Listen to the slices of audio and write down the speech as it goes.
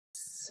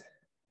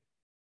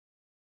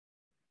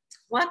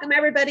Welcome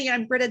everybody,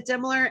 I'm Britta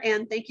Dimmler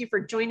and thank you for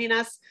joining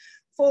us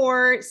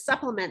for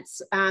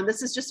supplements.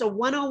 This is just a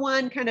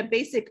 101 kind of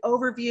basic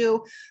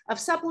overview of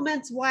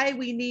supplements, why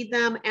we need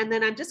them, and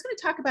then I'm just going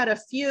to talk about a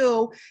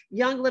few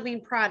Young Living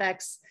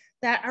products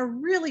that are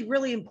really,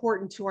 really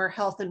important to our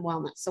health and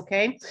wellness,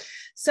 okay?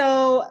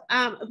 So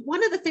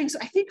one of the things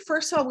I think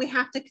first of all we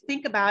have to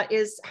think about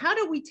is how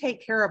do we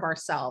take care of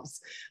ourselves?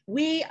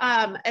 We,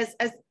 as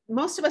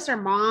most of us are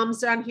moms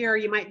down here,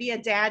 you might be a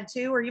dad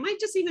too, or you might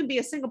just even be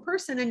a single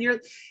person and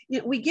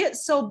we get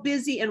so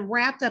busy and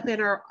wrapped up in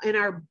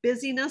our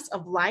busyness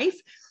of life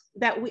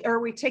that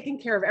we're taking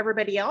care of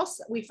everybody else.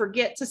 We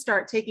forget to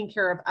start taking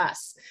care of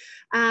us.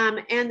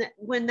 And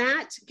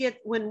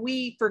when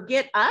we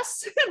forget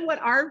us and what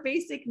our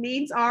basic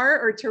needs are,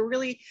 or to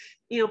really,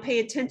 pay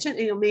attention,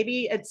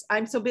 maybe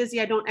I'm so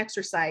busy, I don't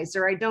exercise,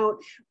 or I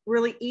don't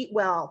really eat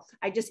well.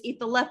 I just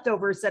eat the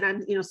leftovers that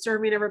I'm,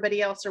 serving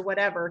everybody else or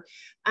whatever.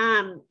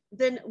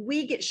 Then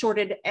we get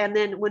shorted. And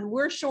then when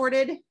we're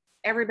shorted,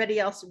 everybody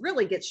else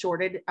really gets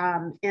shorted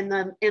in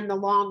the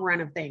long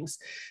run of things.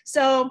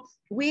 So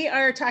we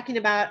are talking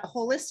about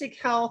holistic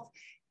health,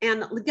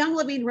 and Young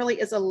Living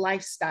really is a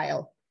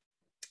lifestyle.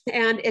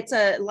 And it's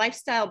a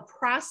lifestyle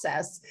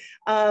process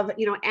of,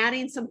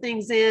 adding some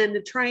things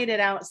in, trying it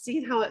out,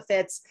 seeing how it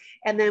fits,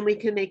 and then we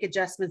can make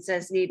adjustments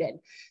as needed.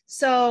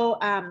 So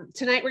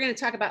tonight we're going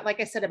to talk about, like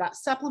I said, about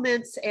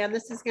supplements, and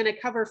this is going to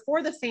cover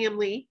for the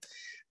family,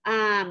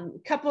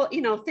 couple,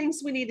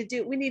 things we need to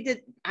do. We need to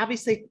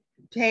obviously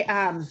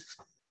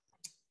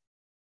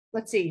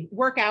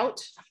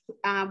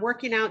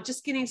working out,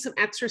 just getting some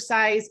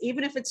exercise,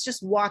 even if it's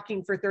just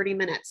walking for 30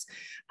 minutes.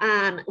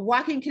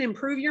 Walking can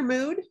improve your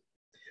mood.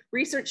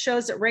 Research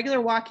shows that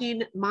regular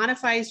walking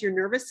modifies your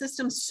nervous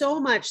system so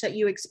much that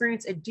you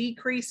experience a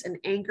decrease in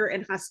anger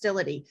and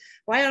hostility.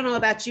 Well, I don't know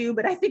about you,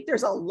 but I think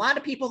there's a lot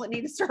of people that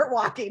need to start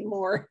walking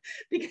more,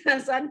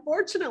 because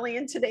unfortunately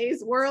in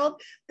today's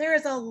world, there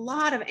is a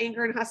lot of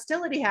anger and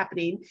hostility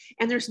happening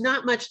and there's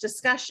not much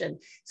discussion.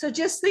 So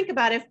just think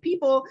about if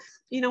people,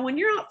 when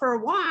you're out for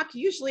a walk,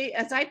 usually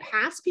as I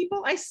pass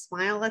people, I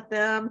smile at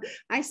them.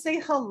 I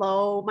say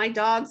hello. My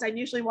dogs, I'm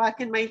usually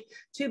walking my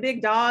two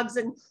big dogs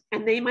and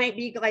they might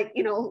be like,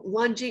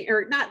 lunging,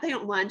 or not, they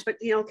don't lunge, but,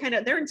 kind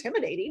of, they're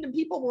intimidating, and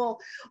people will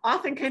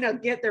often kind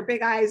of get their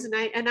big eyes, and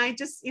I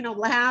just,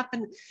 laugh,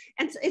 and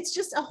it's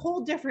just a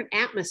whole different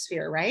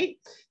atmosphere, right?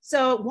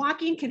 So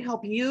walking can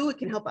help you. It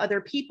can help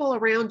other people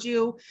around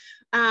you.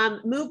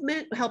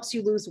 Movement helps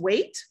you lose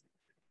weight.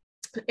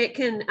 It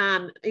can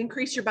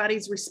increase your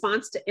body's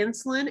response to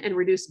insulin and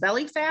reduce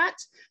belly fat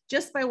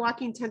just by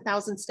walking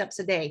 10,000 steps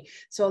a day.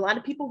 So a lot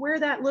of people wear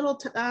that little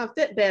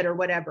Fitbit or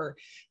whatever.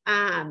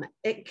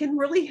 That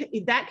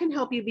can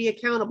help you be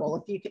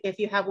accountable if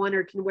you have one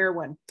or can wear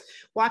one.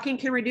 Walking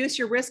can reduce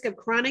your risk of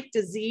chronic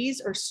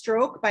disease or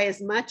stroke by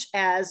as much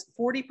as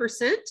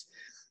 40%.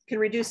 Can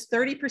reduce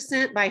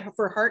 30%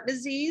 for heart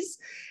disease,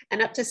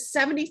 and up to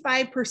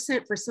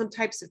 75% for some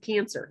types of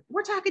cancer.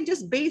 We're talking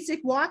just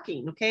basic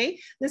walking, okay?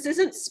 This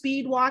isn't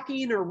speed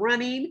walking or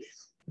running,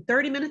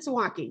 30 minutes of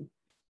walking.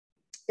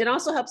 It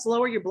also helps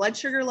lower your blood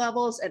sugar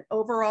levels and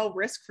overall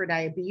risk for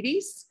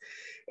diabetes.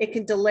 It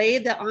can delay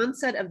the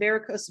onset of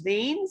varicose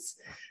veins.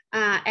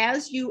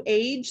 As you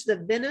age, the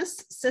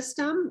venous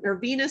system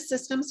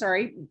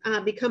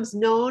becomes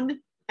known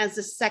as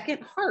the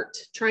second heart,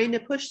 trying to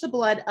push the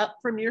blood up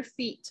from your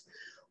feet.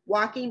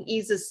 Walking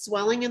eases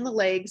swelling in the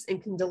legs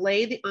and can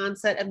delay the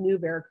onset of new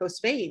varicose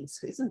veins.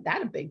 Isn't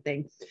that a big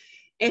thing?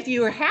 If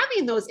you are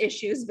having those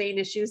issues, vein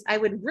issues, I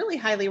would really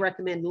highly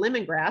recommend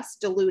lemongrass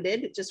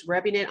diluted, just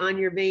rubbing it on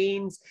your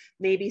veins.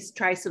 Maybe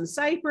try some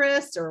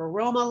cypress or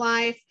Aroma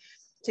Life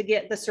to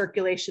get the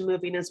circulation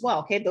moving as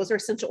well. Okay, those are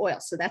essential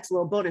oils. So that's a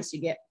little bonus you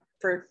get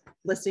for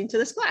listening to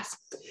this class.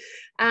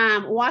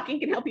 Walking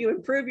can help you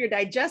improve your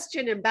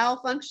digestion and bowel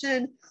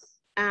function.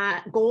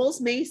 Goals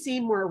may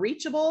seem more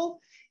reachable.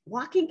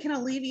 Walking can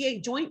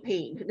alleviate joint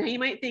pain. Now you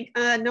might think,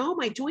 no,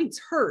 my joints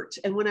hurt,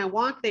 and when I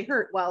walk, they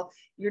hurt. Well,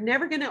 you're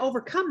never going to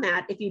overcome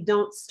that if you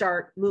don't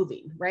start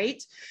moving,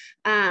 right?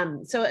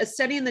 So a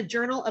study in the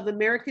Journal of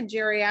American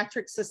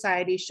Geriatric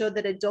Society showed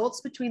that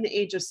adults between the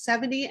age of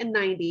 70 and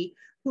 90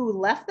 who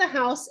left the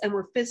house and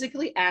were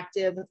physically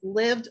active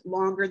lived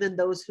longer than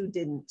those who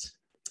didn't.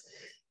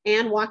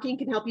 And walking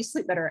can help you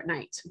sleep better at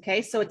night.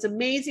 Okay, so it's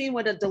amazing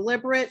what a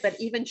deliberate but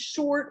even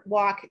short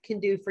walk can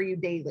do for you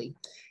daily.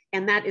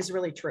 And that is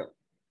really true.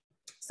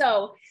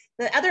 So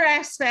the other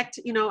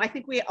aspect, I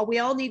think we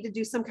all need to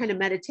do some kind of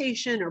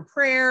meditation or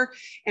prayer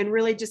and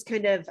really just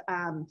kind of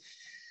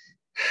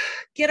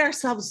get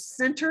ourselves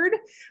centered.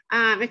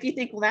 If you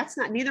think, well, that's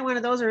not, neither one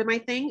of those are my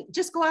thing,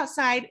 just go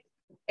outside.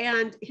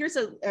 And here's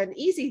an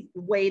easy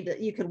way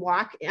that you can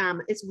walk.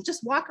 It's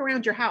just walk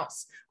around your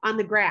house on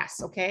the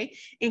grass, okay?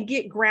 And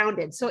get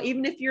grounded. So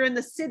even if you're in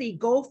the city,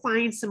 go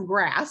find some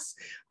grass.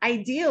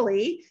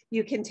 Ideally,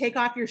 you can take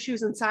off your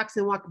shoes and socks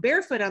and walk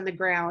barefoot on the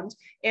ground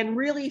and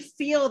really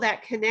feel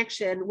that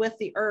connection with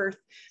the earth.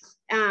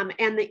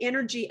 and the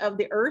energy of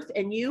the earth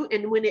and you.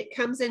 And when it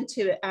comes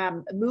into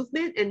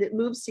movement and it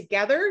moves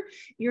together,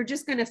 you're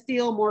just going to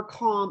feel more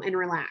calm and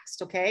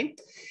relaxed. Okay.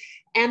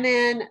 And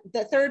then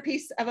the third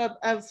piece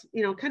of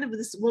you know, kind of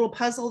this little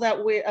puzzle that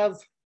of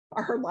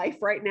our life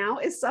right now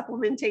is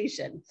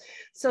supplementation.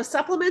 So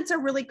supplements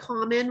are really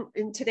common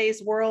in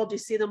today's world. You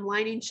see them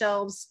lining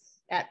shelves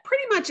at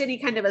pretty much any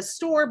kind of a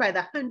store by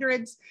the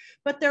hundreds,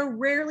 but they're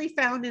rarely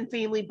found in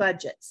family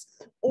budgets.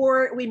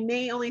 Or we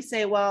may only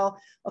say, well,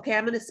 okay,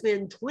 I'm going to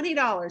spend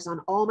 $20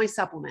 on all my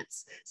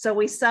supplements. So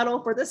we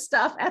settle for the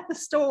stuff at the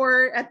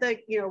store, at the,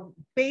 you know,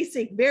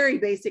 basic, very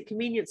basic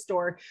convenience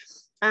store,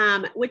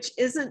 which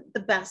isn't the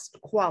best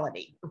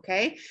quality.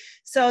 Okay.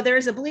 So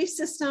there's a belief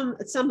system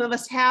that some of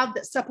us have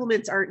that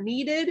supplements aren't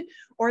needed,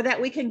 or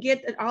that we can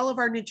get all of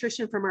our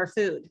nutrition from our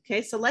food.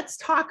 Okay. So let's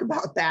talk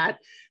about that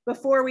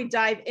before we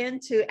dive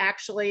into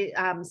actually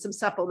some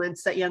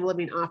supplements that Young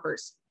Living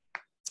offers.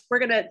 We're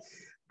going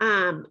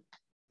to,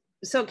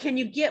 so can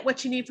you get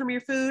what you need from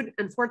your food?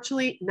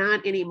 Unfortunately,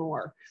 not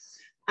anymore.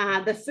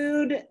 The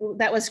food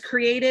that was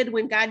created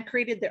when God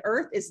created the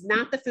earth is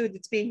not the food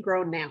that's being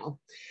grown now.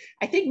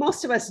 I think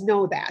most of us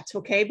know that,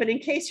 okay? But in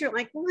case you're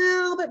like,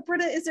 well, but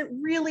Britta, is it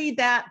really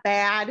that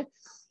bad?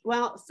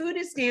 Well, food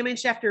is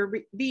damaged after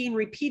being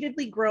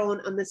repeatedly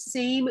grown on the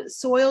same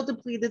soil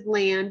depleted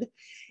land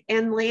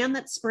and land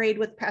that's sprayed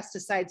with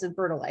pesticides and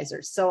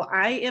fertilizers. So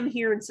I am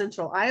here in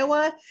central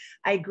Iowa.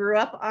 I grew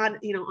up on,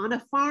 you know, on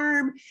a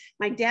farm.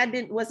 My dad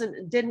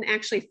didn't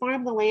actually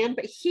farm the land,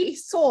 but he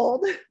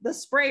sold the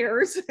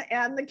sprayers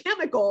and the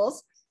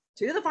chemicals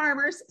to the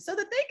farmers so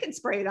that they could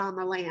spray it on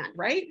the land,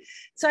 right?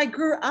 So I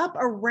grew up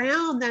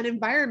around that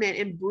environment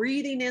and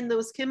breathing in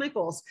those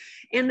chemicals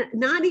and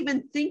not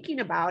even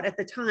thinking about at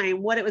the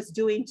time what it was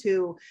doing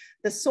to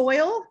the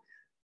soil,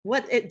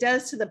 what it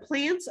does to the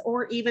plants,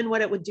 or even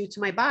what it would do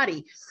to my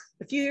body.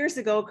 A few years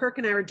ago, Kirk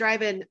and I were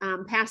driving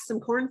past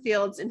some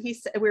cornfields, and he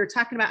said, we were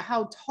talking about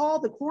how tall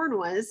the corn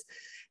was.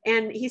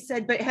 And he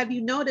said, but have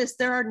you noticed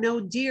there are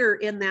no deer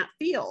in that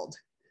field?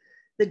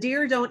 The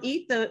deer don't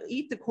eat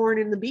the corn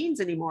and the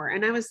beans anymore.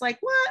 And I was like,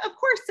 what? Of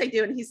course they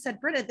do. And he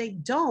said, Britta, they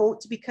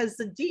don't, because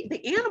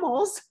the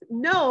animals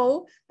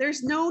know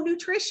there's no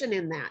nutrition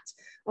in that.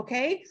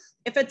 Okay.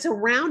 If it's a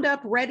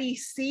Roundup ready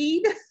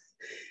seed,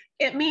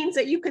 it means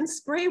that you can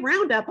spray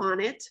Roundup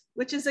on it,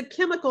 which is a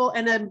chemical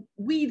and a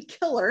weed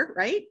killer,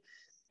 right?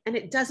 And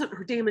it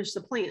doesn't damage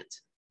the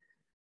plant.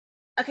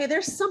 Okay,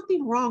 there's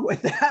something wrong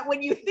with that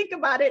when you think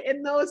about it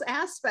in those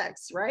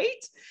aspects,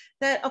 right?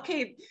 That,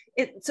 okay,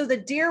 so the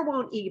deer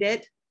won't eat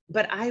it,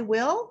 but I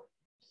will?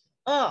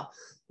 Oh,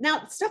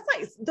 now stuff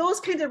like those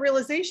kinds of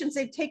realizations,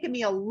 they've taken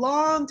me a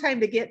long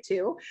time to get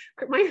to.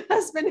 My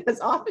husband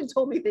has often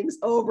told me things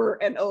over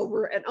and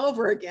over and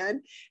over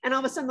again. And all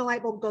of a sudden the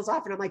light bulb goes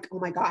off and I'm like, oh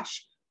my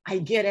gosh, I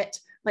get it.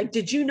 Like,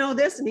 did you know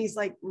this? And he's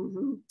like,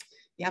 mm-hmm.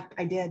 Yep,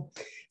 I did.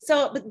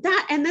 So, but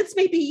that's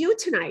maybe you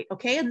tonight.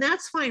 Okay. And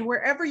that's fine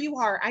wherever you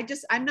are.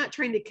 I'm not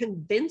trying to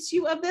convince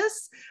you of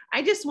this.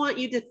 I just want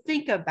you to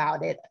think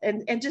about it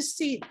and just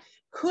see,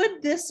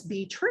 could this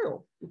be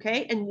true?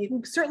 Okay. And you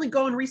can certainly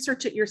go and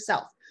research it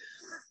yourself.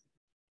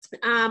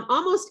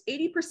 Almost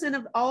 80%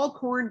 of all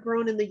corn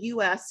grown in the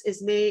US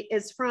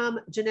is from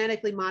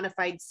genetically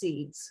modified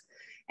seeds.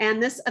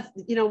 And this,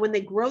 you know, when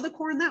they grow the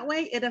corn that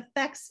way, it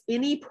affects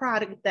any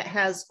product that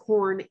has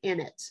corn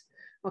in it.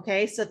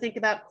 Okay, so think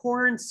about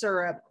corn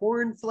syrup,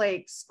 corn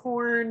flakes,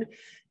 corn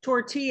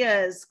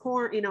tortillas,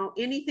 corn, you know,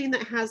 anything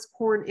that has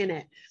corn in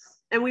it.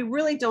 And we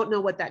really don't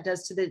know what that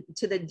does to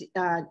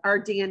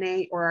our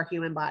DNA or our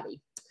human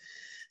body.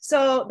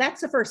 So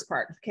that's the first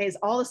part, okay, is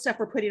all the stuff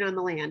we're putting on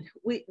the land.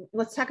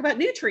 Let's talk about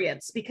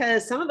nutrients,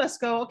 because some of us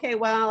go, okay,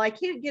 well, I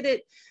can't get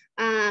it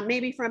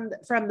maybe from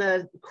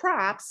the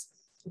crops,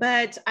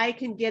 but I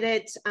can get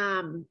it,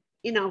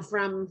 you know,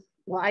 from,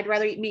 well, I'd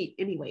rather eat meat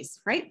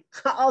anyways, right?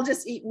 I'll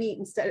just eat meat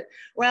instead.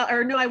 Well,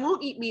 or no, I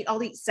won't eat meat.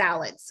 I'll eat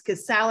salads,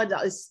 because salad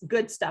is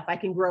good stuff. I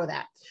can grow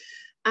that.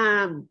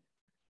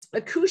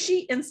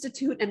 Akushi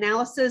Institute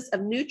analysis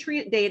of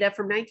nutrient data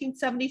from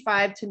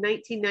 1975 to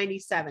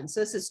 1997. So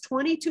this is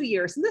 22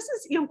 years. And this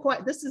is, you know,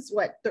 this is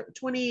what,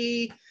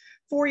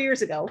 24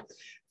 years ago,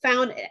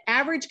 found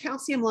average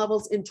calcium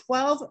levels in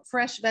 12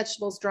 fresh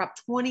vegetables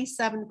dropped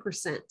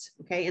 27%,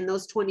 okay, in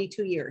those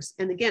 22 years.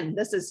 And again,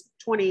 this is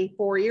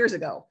 24 years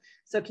ago.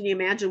 So can you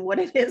imagine what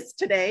it is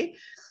today?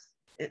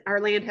 Our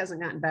land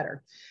hasn't gotten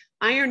better.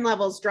 Iron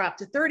levels dropped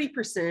to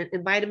 30%,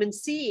 and vitamin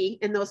C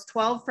in those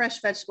 12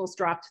 fresh vegetables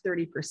dropped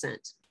 30%.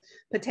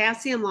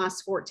 Potassium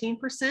lost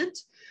 14%,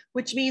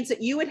 which means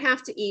that you would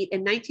have to eat in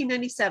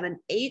 1997,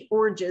 8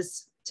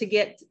 oranges to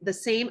get the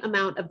same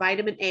amount of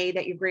vitamin A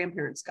that your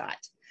grandparents got.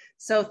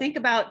 So think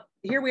about,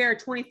 here we are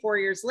 24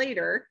 years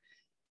later,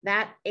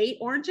 that 8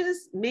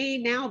 oranges may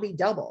now be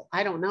double.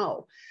 I don't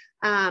know.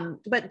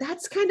 But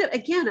that's kind of,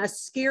 again, a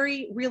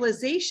scary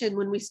realization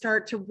when we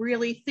start to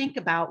really think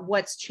about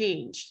what's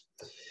changed.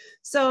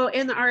 So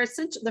in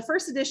the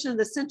first edition of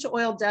the Essential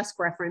Oil Desk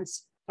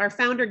Reference, our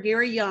founder,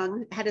 Gary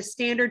Young, had a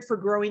standard for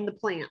growing the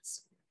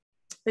plants.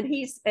 And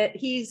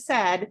he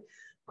said,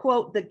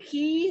 quote, the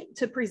key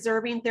to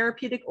preserving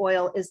therapeutic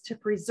oil is to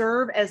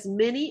preserve as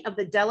many of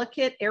the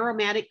delicate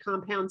aromatic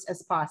compounds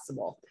as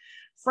possible.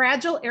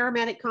 Fragile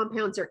aromatic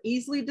compounds are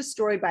easily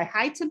destroyed by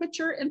high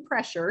temperature and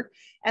pressure,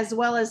 as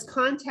well as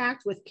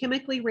contact with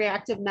chemically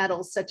reactive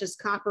metals such as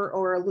copper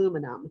or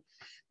aluminum.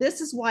 This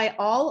is why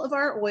all of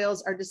our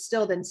oils are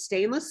distilled in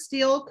stainless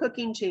steel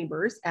cooking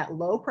chambers at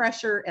low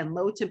pressure and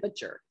low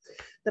temperature.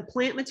 The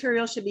plant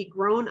material should be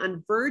grown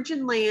on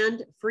virgin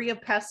land, free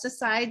of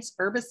pesticides,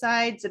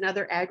 herbicides, and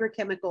other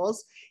agrochemicals.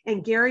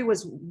 And Gary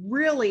was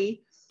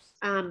really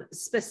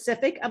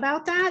specific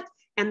about that.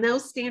 And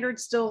those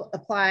standards still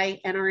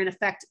apply and are in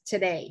effect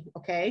today,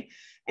 okay?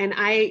 And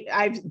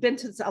I've been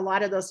to a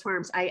lot of those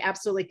farms. I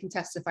absolutely can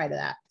testify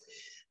to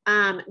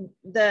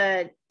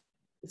that.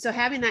 So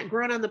having that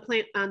grown on the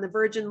plant, on the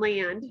virgin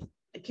land,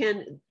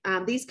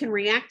 these can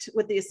react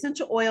with the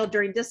essential oil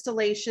during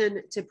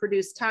distillation to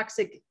produce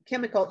toxic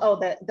chemical. Oh,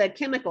 the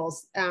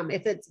chemicals,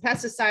 if it's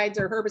pesticides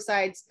or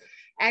herbicides,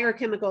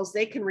 agrochemicals,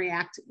 they can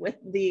react with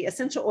the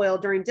essential oil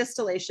during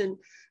distillation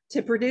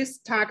to produce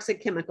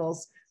toxic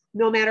chemicals.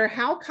 No matter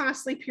how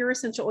costly pure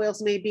essential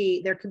oils may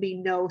be, there can be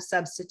no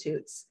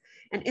substitutes.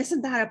 And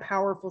isn't that a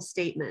powerful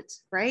statement,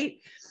 right?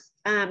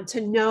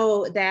 To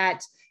know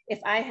that if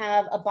I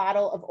have a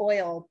bottle of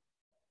oil,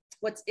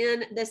 what's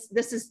in this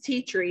is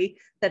tea tree,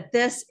 that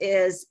this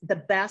is the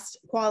best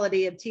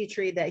quality of tea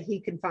tree that he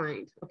can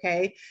find,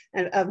 okay,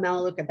 and of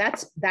Melaleuca.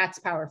 That's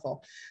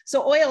powerful.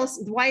 So oils,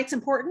 why it's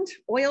important,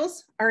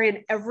 oils are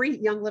in every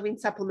Young Living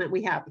supplement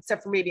we have,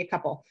 except for maybe a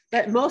couple,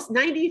 but most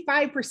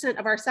 95%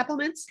 of our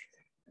supplements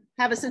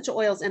have essential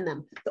oils in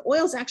them. The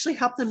oils actually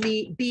help them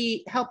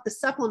help the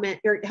supplement,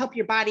 or help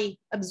your body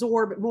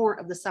absorb more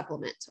of the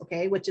supplement,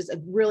 okay, which is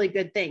a really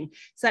good thing.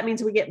 So that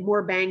means we get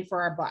more bang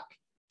for our buck.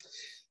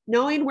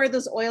 Knowing where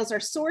those oils are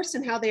sourced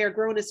and how they are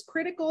grown is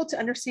critical to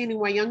understanding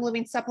why Young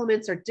Living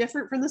supplements are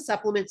different from the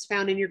supplements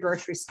found in your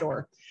grocery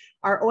store.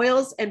 Our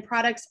oils and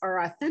products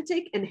are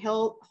authentic and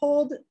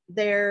hold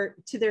their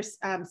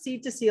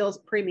seed to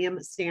seal premium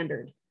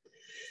standard.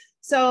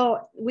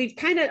 So we've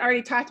kind of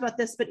already talked about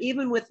this, but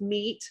even with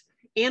meat,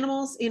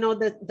 animals, you know,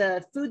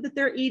 the food that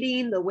they're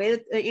eating, the way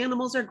that the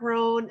animals are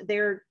grown,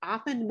 they're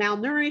often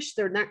malnourished.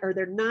 They're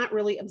not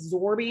really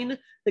absorbing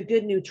the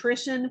good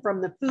nutrition from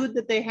the food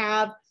that they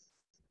have.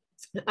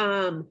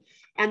 And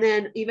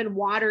then even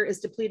water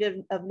is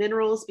depleted of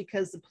minerals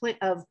because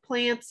of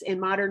plants and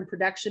modern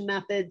production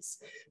methods.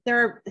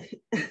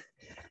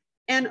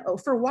 And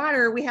for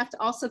water, we have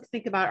to also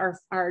think about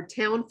our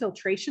town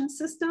filtration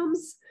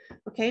systems.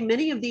 Okay,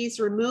 many of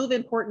these remove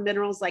important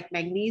minerals like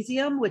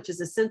magnesium, which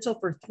is essential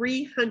for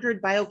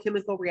 300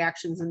 biochemical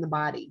reactions in the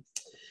body.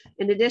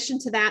 In addition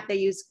to that, they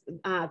use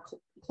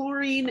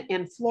chlorine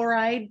and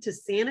fluoride to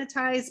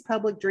sanitize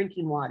public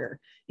drinking water.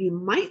 You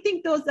might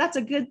think that's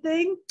a good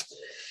thing.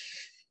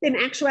 In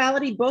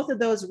actuality, both of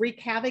those wreak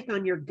havoc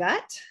on your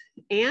gut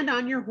and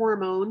on your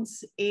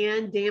hormones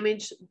and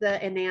damage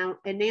the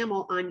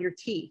enamel on your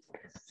teeth.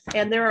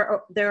 And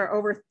there are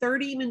over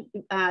 30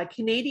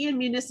 Canadian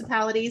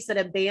municipalities that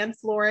have banned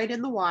fluoride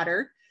in the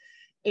water,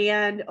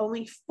 and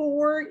only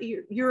 4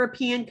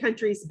 European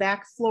countries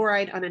back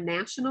fluoride on a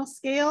national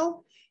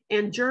scale.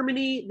 And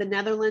Germany, the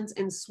Netherlands,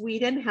 and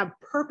Sweden have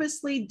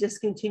purposely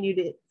discontinued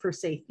it for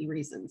safety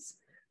reasons.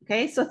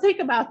 Okay, so think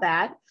about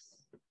that.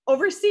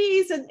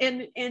 Overseas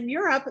and in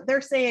Europe,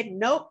 they're saying,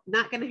 nope,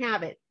 not going to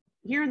have it.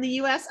 Here in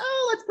the US,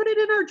 oh, let's put it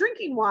in our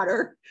drinking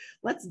water.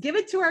 Let's give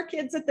it to our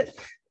kids at the...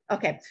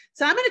 Okay,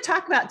 so I'm going to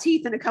talk about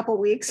teeth in a couple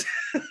weeks.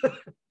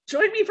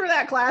 Join me for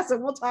that class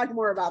and we'll talk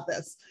more about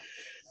this.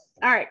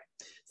 All right,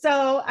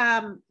 so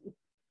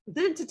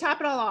then to top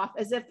it all off,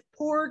 as if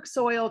poor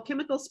soil,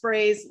 chemical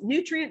sprays,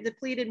 nutrient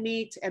depleted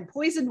meat, and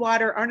poisoned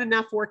water aren't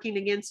enough working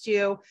against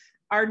you,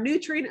 our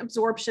nutrient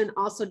absorption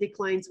also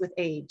declines with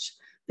age.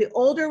 The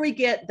older we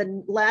get,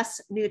 the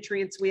less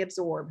nutrients we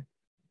absorb.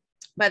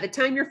 By the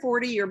time you're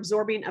 40, you're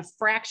absorbing a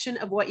fraction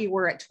of what you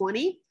were at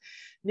 20.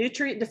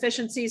 Nutrient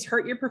deficiencies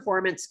hurt your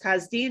performance,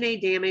 cause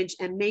DNA damage,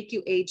 and make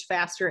you age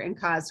faster and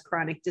cause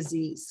chronic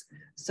disease.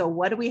 So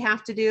what do we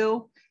have to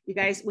do? You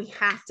guys, we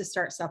have to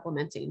start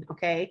supplementing,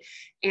 okay?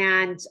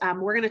 And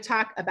we're gonna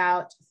talk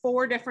about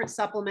 4 different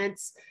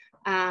supplements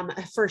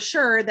for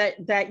sure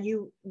that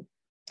you,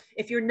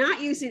 if you're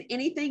not using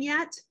anything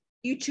yet,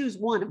 you choose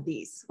one of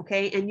these,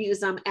 okay, and use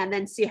them and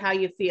then see how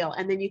you feel.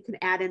 And then you can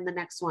add in the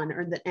next one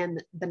or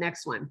the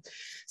next one.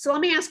 So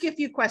let me ask you a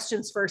few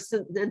questions first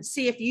and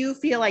see if you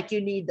feel like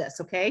you need this,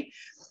 okay?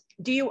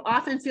 Do you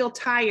often feel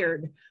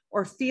tired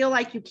or feel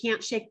like you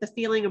can't shake the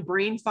feeling of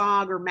brain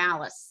fog or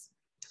malice?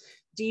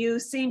 Do you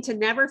seem to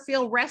never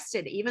feel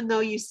rested even though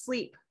you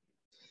sleep?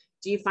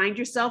 Do you find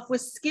yourself with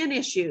skin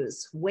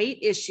issues, weight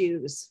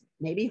issues,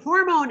 maybe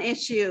hormone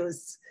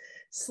issues,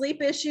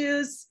 sleep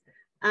issues,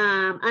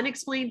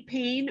 unexplained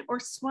pain or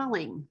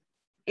swelling?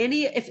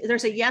 If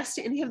there's a yes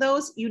to any of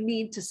those, you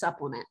need to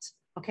supplement,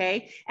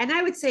 okay? And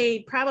I would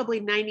say probably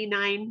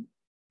 99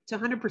 to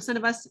 100%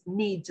 of us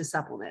need to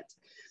supplement.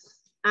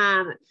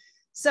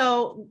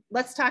 So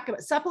let's talk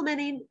about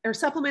supplementing, or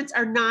supplements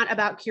are not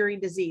about curing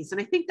disease.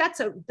 And I think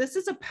this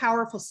is a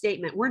powerful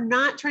statement. We're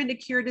not trying to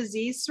cure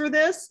disease through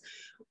this.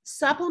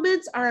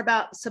 Supplements are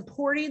about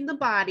supporting the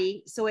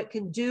body so it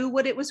can do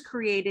what it was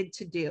created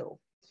to do.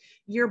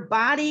 Your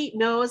body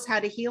knows how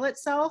to heal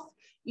itself.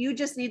 You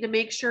just need to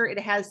make sure it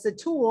has the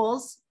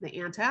tools, the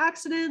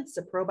antioxidants,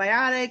 the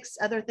probiotics,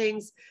 other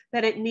things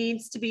that it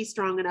needs to be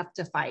strong enough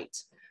to fight.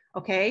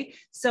 Okay,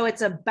 so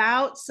it's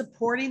about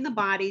supporting the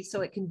body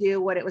so it can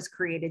do what it was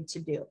created to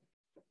do.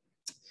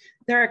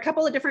 There are a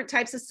couple of different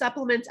types of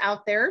supplements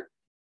out there,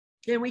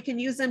 and we can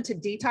use them to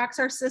detox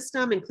our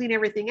system and clean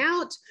everything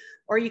out,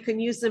 or you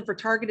can use them for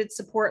targeted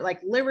support like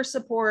liver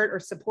support or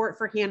support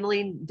for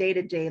handling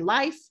day-to-day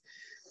life.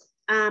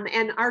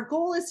 And our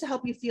goal is to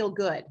help you feel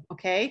good,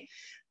 okay?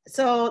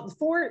 So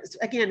four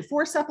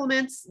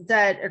supplements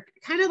that are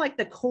kind of like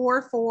the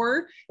core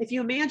four. If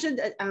you imagine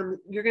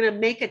you're going to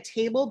make a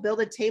table, build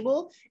a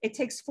table, it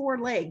takes 4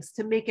 legs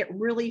to make it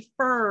really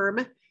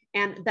firm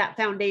and that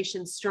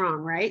foundation strong,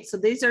 right? So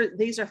these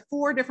are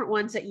 4 different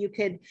ones that you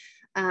could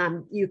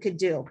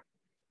do.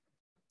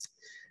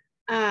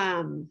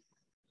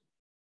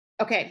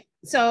 Okay.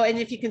 So, and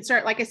if you can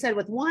start, like I said,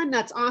 with 1,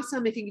 that's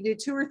awesome. If you can do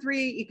 2 or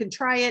 3, you can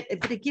try it.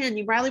 But again,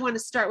 you really want to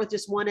start with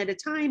just 1 at a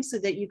time so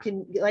that you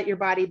can let your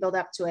body build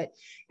up to it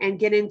and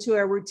get into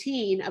a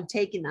routine of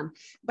taking them.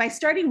 By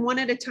starting 1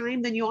 at a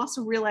time, then you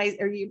also realize,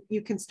 or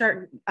you can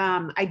start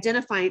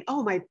identifying,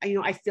 oh,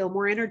 I feel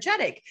more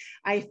energetic.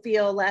 I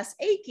feel less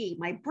achy.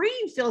 My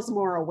brain feels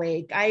more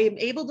awake. I'm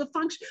able to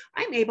function.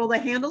 I'm able to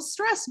handle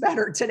stress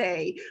better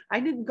today.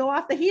 I didn't go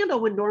off the handle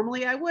when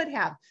normally I would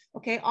have.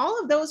 Okay. All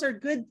of those are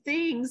good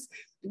things.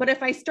 But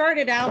if I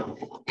started out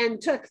and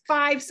took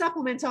 5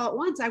 supplements all at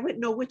once, I wouldn't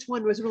know which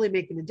one was really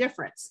making a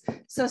difference.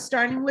 So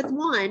starting with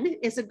 1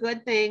 is a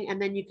good thing. And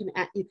then you can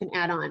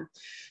add on.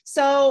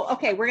 So,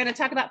 okay, we're going to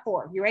talk about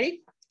 4. You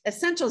ready?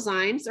 Essential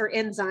enzymes or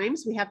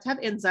enzymes. We have to have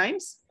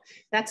enzymes.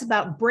 That's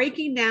about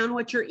breaking down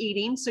what you're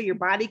eating so your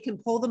body can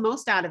pull the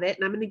most out of it.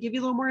 And I'm going to give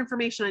you a little more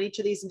information on each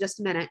of these in just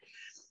a minute.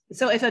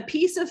 So if a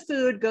piece of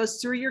food goes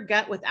through your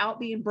gut without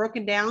being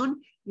broken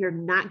down, you're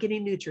not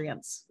getting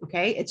nutrients,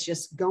 okay? It's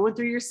just going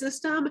through your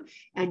system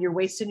and you're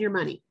wasting your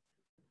money.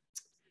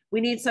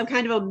 We need some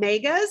kind of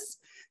omegas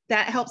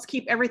that helps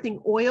keep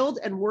everything oiled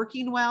and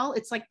working well.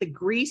 It's like the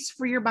grease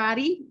for your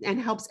body and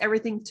helps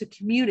everything to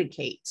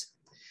communicate.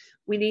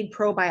 We need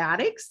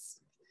probiotics.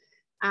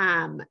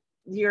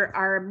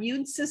 Our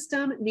immune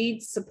system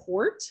needs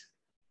support.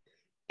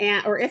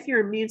 Or if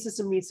your immune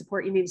system needs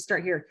support, you need to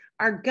start here.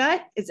 Our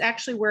gut is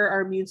actually where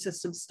our immune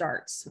system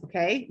starts,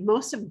 okay?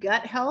 Most of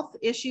gut health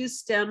issues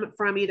stem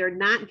from either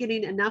not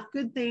getting enough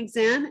good things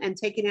in and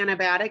taking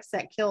antibiotics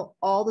that kill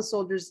all the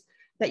soldiers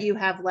that you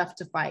have left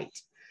to fight.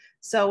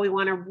 So we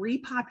want to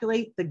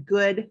repopulate the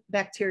good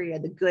bacteria,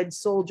 the good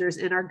soldiers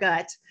in our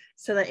gut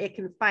so that it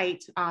can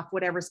fight off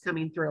whatever's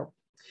coming through.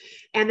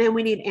 And then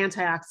we need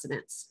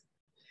antioxidants.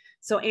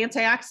 So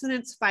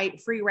antioxidants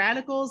fight free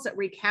radicals that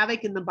wreak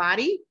havoc in the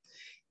body.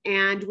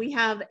 And we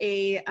have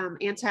a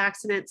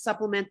antioxidant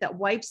supplement that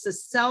wipes the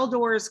cell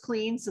doors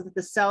clean so that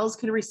the cells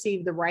can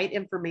receive the right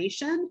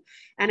information.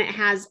 And it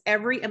has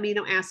every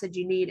amino acid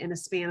you need in a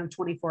span of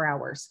 24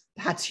 hours.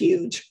 That's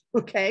huge.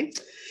 Okay.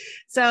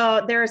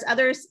 So there's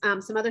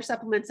some other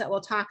supplements that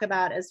we'll talk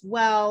about as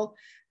well.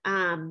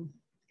 And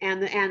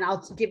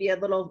I'll give you a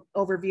little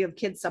overview of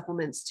kids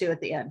supplements too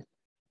at the end.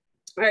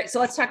 All right. So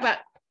let's talk about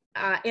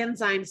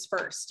enzymes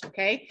first.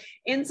 Okay.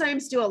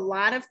 Enzymes do a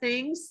lot of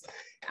things.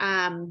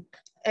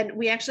 And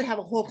we actually have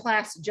a whole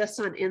class just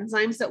on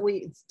enzymes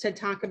to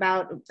talk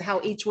about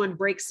how each one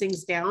breaks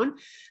things down.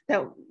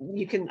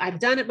 I've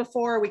done it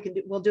before,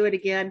 we'll do it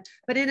again.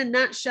 But in a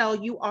nutshell,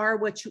 you are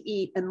what you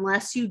eat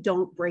unless you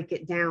don't break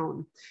it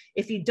down.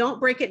 If you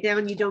don't break it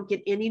down, you don't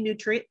get any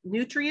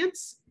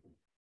nutrients.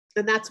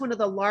 And that's one of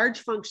the large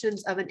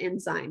functions of an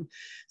enzyme.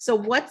 So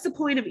what's the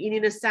point of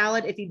eating a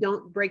salad if you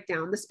don't break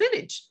down the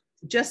spinach?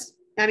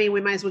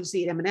 We might as well just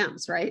eat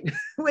M&Ms, right?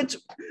 Which,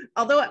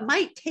 although it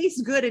might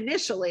taste good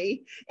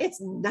initially, it's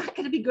not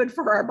going to be good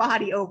for our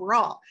body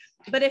overall.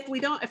 But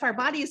if our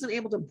body isn't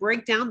able to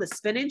break down the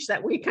spinach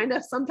that we kind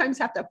of sometimes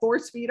have to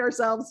force feed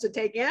ourselves to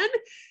take in,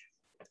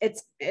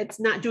 it's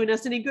not doing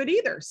us any good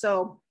either.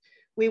 So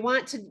we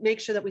want to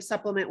make sure that we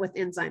supplement with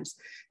enzymes.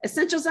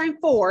 Essentialzyme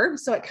 4,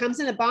 so it comes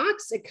in a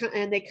box,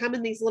 and they come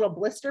in these little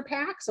blister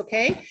packs,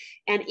 okay?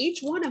 And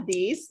each one of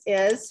these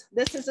is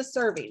a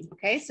serving,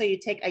 okay? So you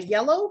take a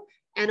yellow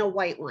and a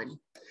white one.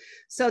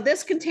 So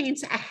this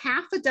contains a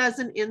half a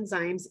dozen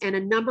enzymes and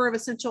a number of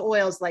essential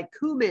oils like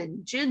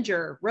cumin,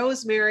 ginger,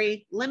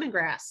 rosemary,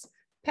 lemongrass,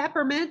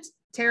 peppermint,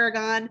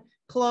 tarragon,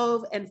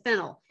 clove, and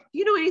fennel. If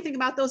you know anything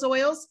about those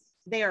oils,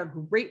 they are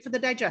great for the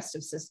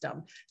digestive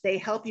system. They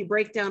help you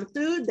break down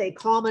food. They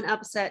calm an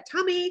upset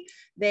tummy.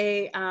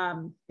 They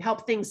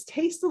help things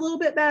taste a little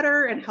bit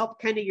better and help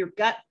kind of your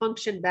gut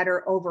function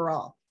better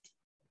overall.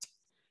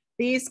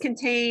 These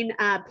contain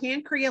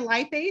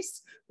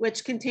pancreolipase,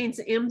 which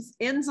contains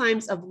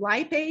enzymes of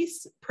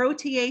lipase,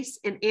 protease,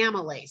 and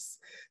amylase.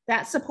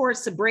 That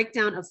supports the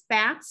breakdown of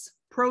fats,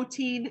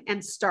 protein,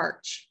 and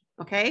starch.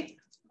 Okay.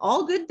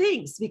 All good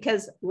things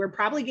because we're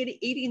probably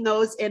eating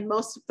those in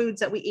most foods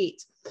that we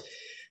eat.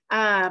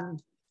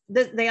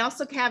 They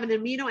also have an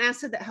amino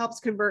acid that helps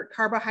convert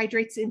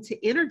carbohydrates into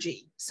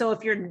energy. So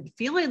if you're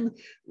feeling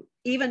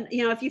even,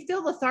 if you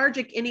feel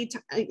lethargic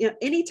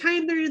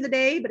anytime during the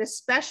day, but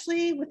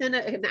especially within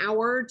an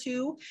hour or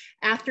two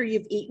after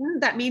you've eaten,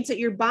 that means that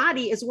your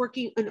body is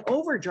working in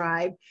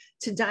overdrive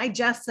to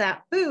digest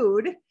that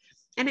food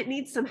and it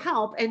needs some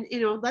help. And,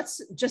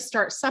 let's just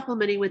start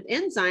supplementing with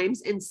enzymes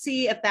and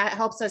see if that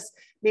helps us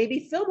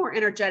maybe feel more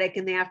energetic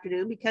in the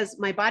afternoon because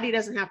my body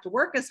doesn't have to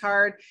work as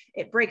hard.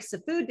 It breaks the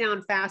food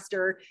down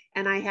faster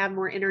and I have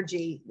more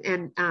energy.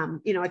 And,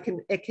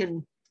 it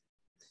can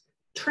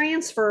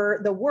transfer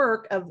the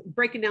work of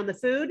breaking down the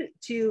food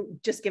to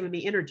just giving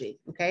me energy.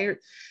 Okay.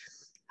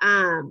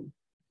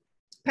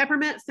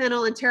 Peppermint,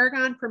 fennel, and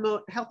tarragon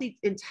promote healthy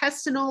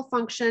intestinal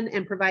function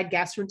and provide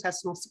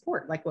gastrointestinal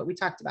support, like what we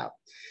talked about.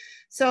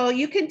 So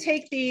you can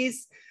take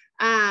these.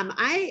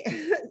 I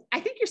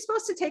think you're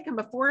supposed to take them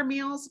before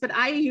meals, but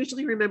I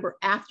usually remember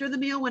after the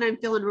meal when I'm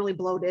feeling really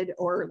bloated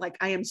or like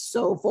I am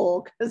so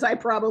full because I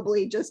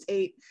probably just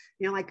ate,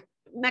 like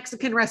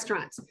Mexican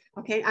restaurants.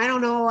 Okay. I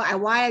don't know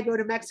why I go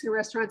to Mexican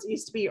restaurants. It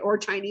used to be, or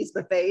Chinese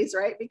buffets,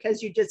 right?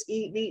 Because you just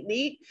eat, eat, and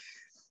eat.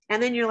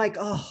 And then you're like,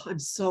 oh, I'm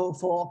so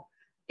full.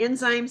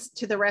 Enzymes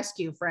to the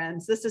rescue,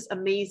 friends. This is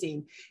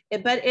amazing.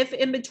 But if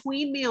in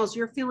between meals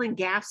you're feeling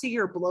gassy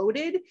or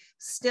bloated,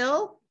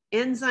 still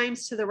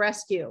enzymes to the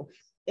rescue.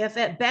 If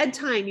at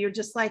bedtime you're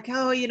just like,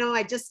 oh,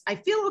 I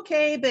feel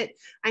okay, but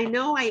I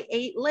know I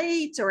ate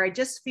late, or I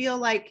just feel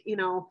like,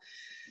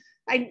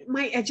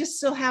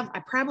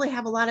 I probably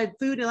have a lot of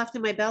food left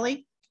in my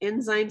belly,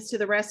 enzymes to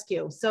the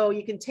rescue. So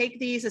you can take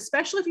these,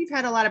 especially if you've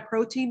had a lot of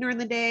protein during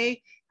the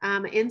day.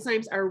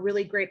 Enzymes are a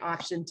really great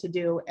option to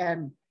do.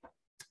 And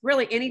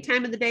really any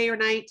time of the day or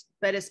night,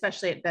 but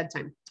especially at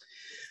bedtime.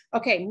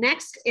 Okay,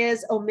 next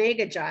is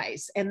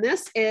Omega-Gize, and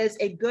this is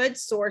a good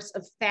source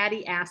of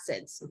fatty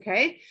acids,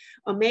 okay?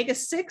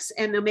 Omega-6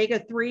 and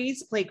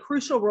omega-3s play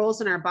crucial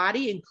roles in our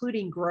body,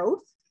 including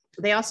growth.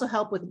 They also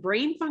help with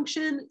brain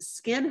function,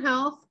 skin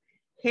health,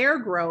 hair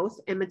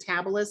growth, and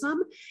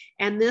metabolism,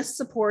 and this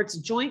supports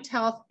joint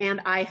health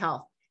and eye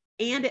health,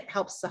 and it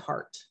helps the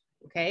heart,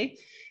 okay?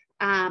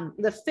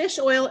 The fish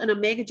oil and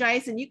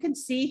Omega-Gize, and you can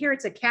see here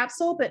it's a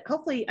capsule, but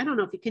hopefully, I don't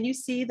know if can you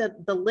see the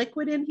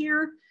liquid in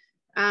here?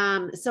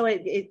 So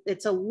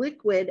it's a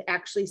liquid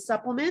actually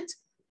supplement.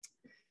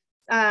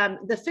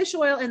 The fish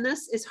oil in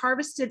this is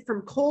harvested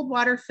from cold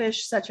water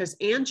fish such as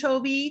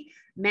anchovy,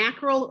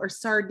 mackerel, or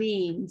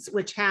sardines,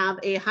 which have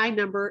a higher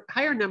number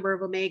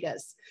of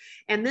omegas.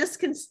 And this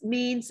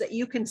means that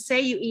you can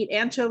say you eat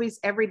anchovies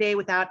every day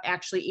without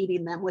actually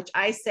eating them, which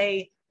I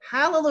say,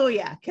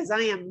 hallelujah, because I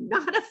am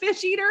not a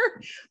fish eater.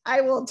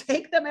 I will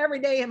take them every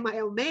day in my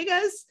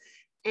omegas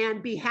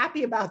and be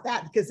happy about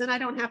that because then I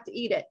don't have to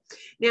eat it.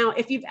 Now,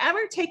 if you've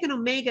ever taken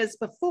omegas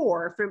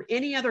before from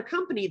any other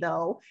company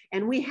though,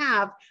 and we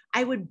have,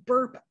 I would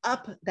burp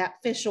up that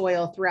fish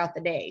oil throughout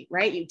the day,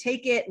 right? You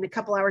take it and a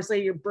couple hours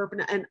later you're burping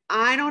it. And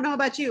I don't know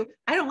about you,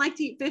 I don't like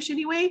to eat fish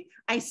anyway.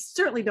 I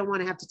certainly don't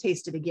want to have to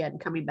taste it again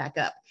coming back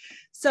up.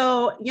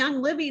 So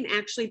Young Living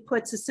actually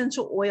puts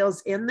essential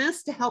oils in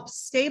this to help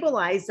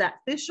stabilize that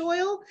fish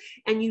oil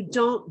and you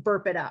don't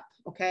burp it up,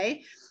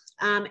 okay?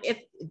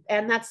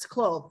 And that's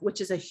clove,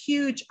 which is a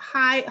huge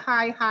high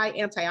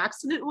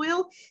antioxidant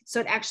oil.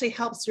 So it actually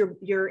helps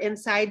your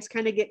insides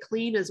kind of get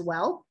clean as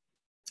well.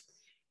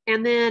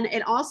 And then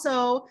it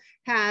also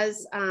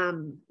has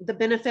the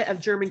benefit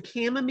of German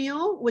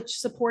chamomile, which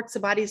supports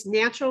the body's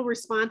natural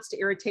response to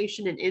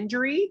irritation and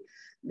injury.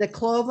 The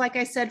clove, like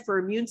I said, for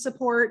immune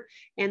support,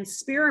 and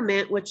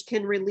spearmint, which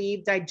can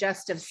relieve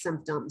digestive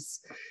symptoms.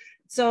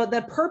 So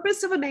the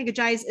purpose of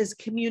Omega-Gize is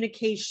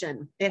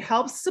communication. It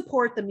helps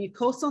support the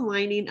mucosal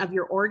lining of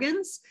your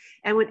organs.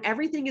 And when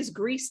everything is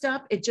greased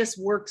up, it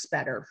just works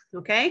better,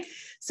 okay?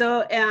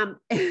 So have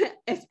you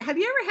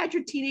ever had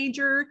your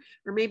teenager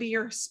or maybe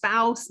your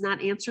spouse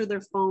not answer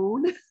their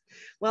phone?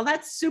 Well,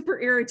 that's super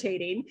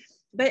irritating.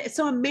 But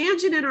so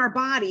imagine in our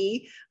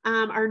body,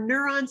 our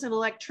neurons and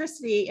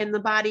electricity in the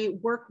body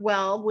work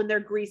well when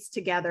they're greased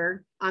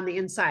together on the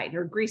inside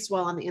or greased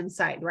well on the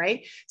inside,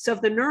 right? So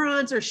if the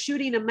neurons are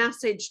shooting a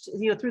message,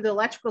 through the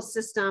electrical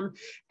system,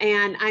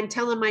 and I'm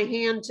telling my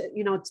hand,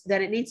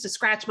 that it needs to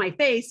scratch my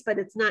face, but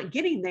it's not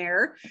getting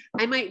there,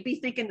 I might be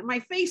thinking my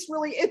face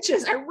really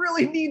itches. I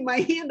really need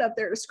my hand up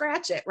there to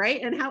scratch it, right?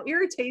 And how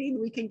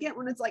irritating we can get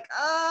when it's like,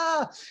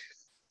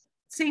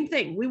 same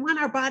thing. We want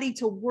our body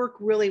to work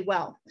really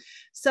well.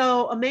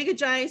 So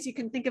Omega-Gize, you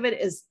can think of it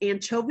as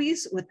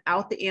anchovies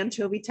without the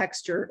anchovy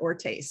texture or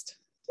taste.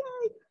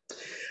 Yay.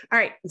 All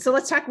right. So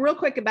let's talk real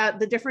quick about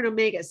the different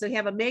omegas. So you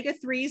have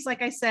omega-3s,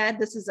 like I said,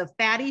 this is a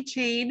fatty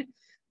chain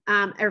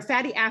or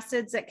fatty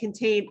acids that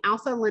contain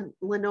alpha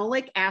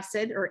linoleic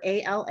acid or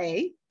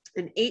ALA,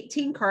 an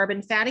 18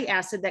 carbon fatty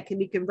acid that can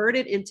be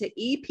converted into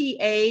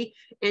EPA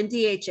and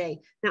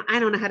DHA. Now, I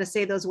don't know how to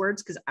say those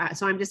words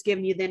so I'm just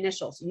giving you the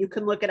initials. You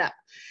can look it up.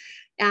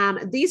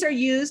 These are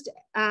used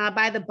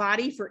by the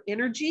body for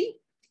energy,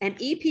 and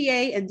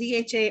EPA and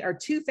DHA are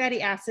two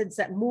fatty acids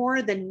that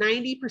more than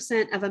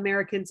 90% of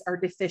Americans are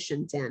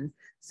deficient in.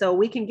 So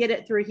we can get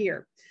it through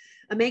here.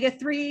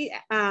 Omega-3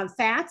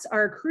 fats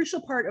are a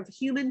crucial part of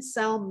human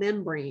cell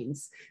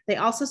membranes. They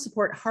also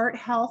support heart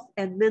health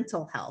and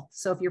mental health.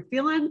 So if you're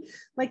feeling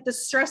like the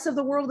stress of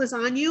the world is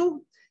on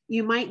you,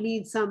 you might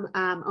need some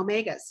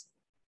omegas.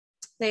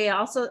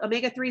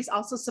 Omega-3s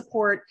also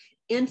support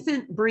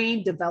infant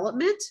brain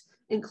development,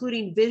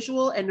 including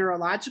visual and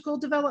neurological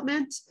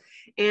development.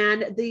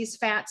 And these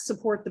fats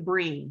support the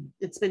brain.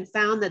 It's been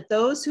found that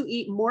those who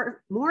eat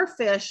more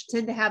fish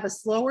tend to have a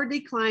slower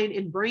decline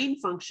in brain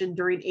function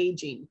during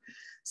aging.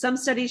 Some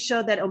studies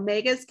show that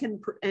omegas can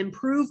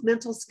improve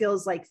mental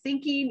skills like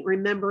thinking,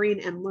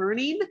 remembering, and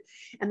learning.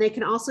 And they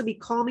can also be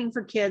calming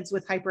for kids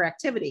with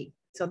hyperactivity.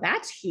 So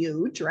that's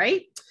huge,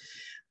 right?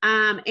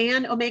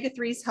 And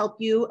omega-3s help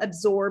you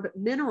absorb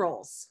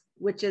minerals,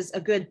 which is a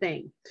good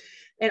thing.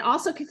 It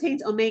also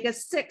contains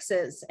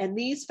omega-6s, and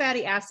these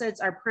fatty acids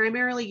are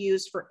primarily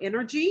used for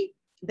energy.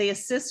 They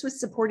assist with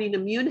supporting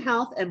immune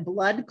health and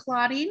blood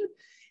clotting,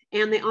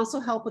 and they also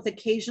help with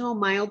occasional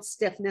mild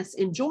stiffness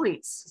in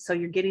joints. So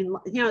you're getting,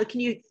 can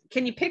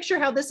you picture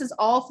how this is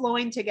all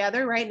flowing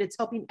together, right? And it's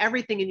helping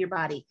everything in your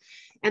body.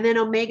 And then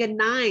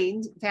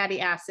omega-9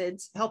 fatty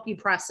acids help you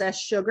process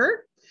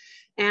sugar,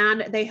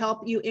 and they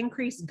help you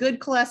increase good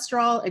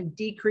cholesterol and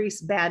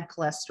decrease bad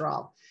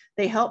cholesterol.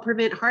 They help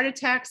prevent heart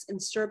attacks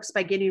and strokes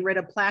by getting rid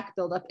of plaque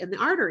buildup in the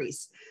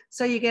arteries.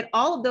 So you get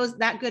all of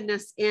that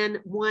goodness in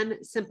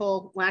one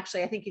simple, well,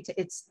 actually, I think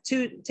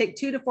take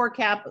 2 to 4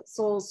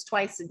 capsules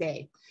twice a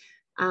day.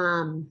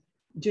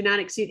 Do not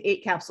exceed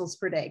 8 capsules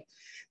per day.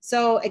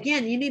 So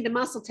again, you need to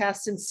muscle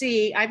test and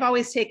see. I've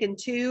always taken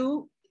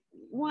 2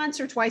 once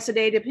or twice a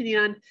day, depending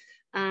on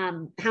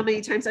how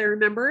many times I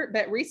remember.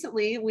 But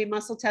recently we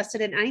muscle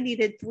tested and I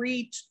needed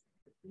 3.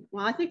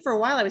 Well, I think for a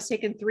while I was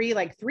taking 3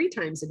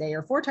 times a day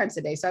or 4 times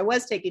a day. So I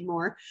was taking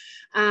more,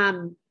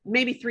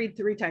 maybe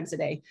three times a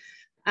day.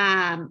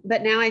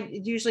 But now I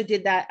usually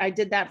did that. I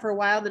did that for a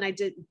while. Then I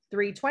did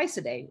 3 twice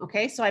a day.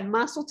 Okay. So I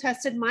muscle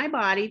tested my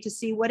body to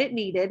see what it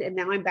needed. And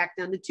now I'm back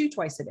down to 2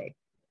 twice a day.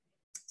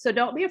 So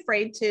don't be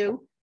afraid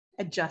to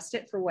adjust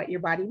it for what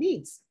your body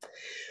needs.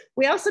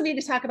 We also need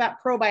to talk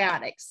about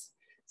probiotics.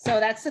 So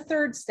that's the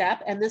 3rd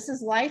step. And this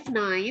is Life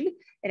 9.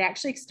 It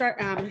actually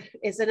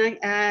is in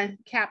a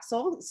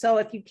capsule. So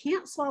if you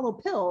can't swallow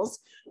pills,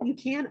 you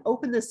can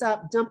open this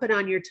up, dump it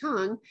on your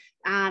tongue.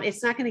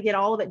 It's not going to get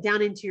all of it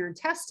down into your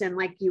intestine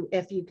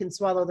if you can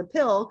swallow the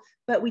pill,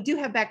 but we do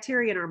have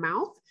bacteria in our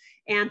mouth.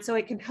 And so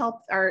it can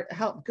help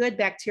good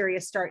bacteria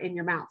start in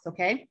your mouth.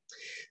 Okay.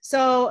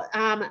 So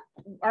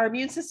our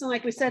immune system,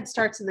 like we said,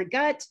 starts in the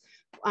gut.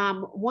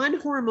 One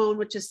hormone,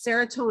 which is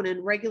serotonin,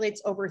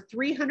 regulates over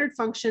 300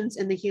 functions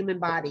in the human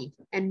body,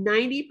 and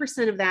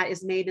 90% of that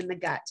is made in the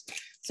gut.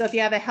 So if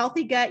you have a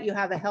healthy gut, you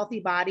have a healthy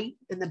body.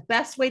 And the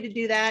best way to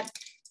do that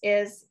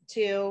is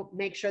to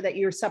make sure that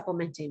you're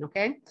supplementing.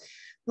 Okay.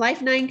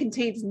 Life 9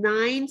 contains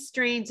 9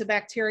 strains of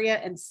bacteria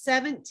and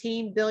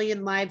 17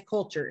 billion live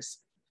cultures.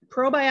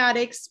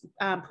 Probiotics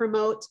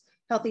promote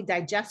healthy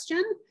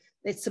digestion.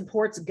 It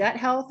supports gut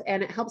health,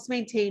 and it helps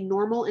maintain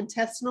normal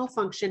intestinal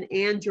function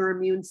and your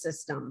immune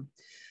system.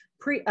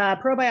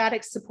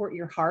 Probiotics support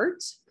your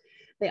heart.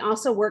 They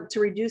also work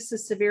to reduce the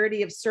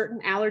severity of certain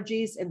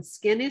allergies and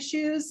skin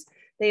issues.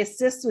 They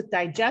assist with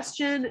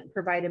digestion,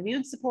 provide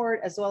immune support,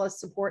 as well as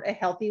support a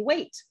healthy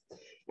weight.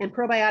 And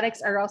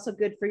probiotics are also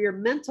good for your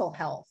mental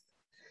health.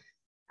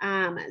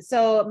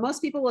 So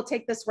most people will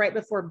take this right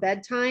before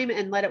bedtime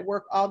and let it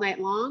work all night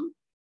long.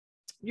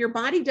 Your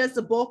body does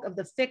the bulk of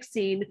the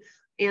fixing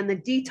and the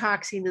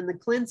detoxing and the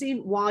cleansing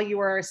while you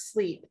are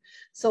asleep.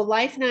 So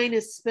Life 9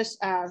 is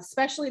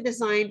specially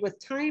designed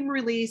with time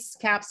release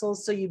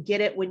capsules, so you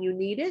get it when you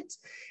need it.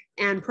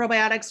 And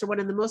probiotics are one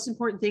of the most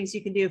important things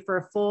you can do for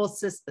a full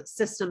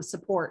system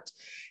support.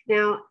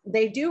 Now,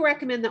 they do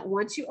recommend that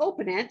once you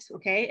open it,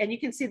 okay, and you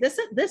can see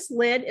this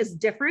lid is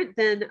different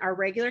than our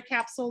regular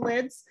capsule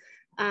lids.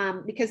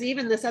 Because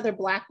even this other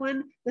black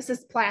one, this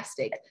is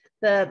plastic.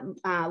 The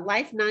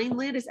Life 9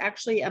 lid is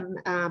actually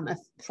a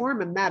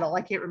form of metal.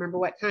 I can't remember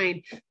what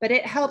kind, but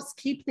it helps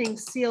keep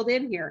things sealed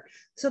in here.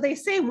 So they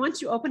say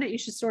once you open it, you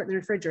should store it in the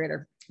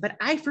refrigerator, but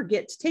I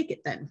forget to take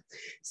it then.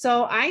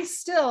 So I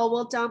still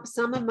will dump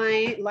some of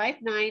my Life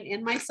 9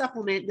 in my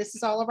supplement. This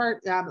is all of our,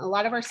 a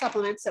lot of our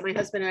supplements that my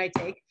husband and I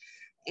take.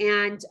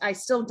 And I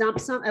still dump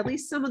at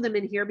least some of them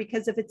in here,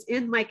 because if it's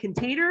in my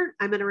container,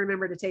 I'm going to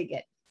remember to take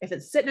it. If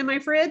it's sitting in my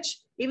fridge,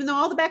 even though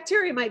all the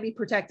bacteria might be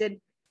protected,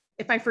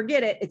 if I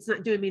forget it, it's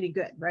not doing me any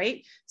good,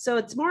 right? So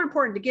it's more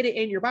important to get it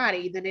in your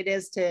body than it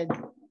is to,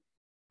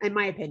 in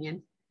my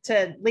opinion,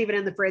 to leave it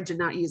in the fridge and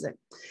not use it.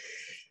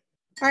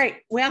 All right.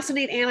 We also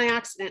need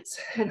antioxidants,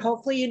 and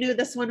hopefully you knew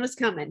this one was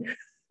coming.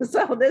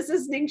 So this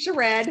is Ningxia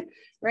Red,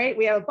 right?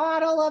 We have a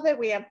bottle of it.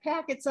 We have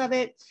packets of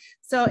it.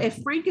 So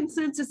if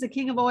frankincense is the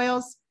king of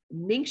oils,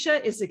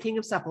 Ningxia is the king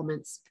of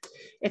supplements.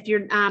 If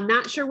you're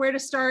not sure where to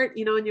start,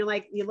 and you're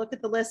like, you look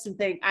at the list and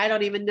think, I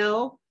don't even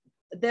know,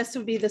 this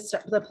would be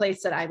the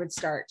place that I would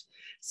start.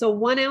 So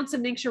 1 ounce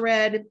of Ningxia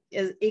Red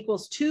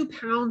equals 2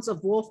 pounds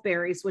of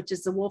wolfberries, which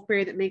is the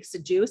wolfberry that makes the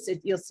juice.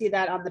 You'll see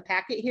that on the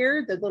packet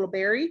here, the little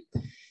berry.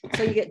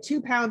 So you get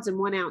 2 pounds in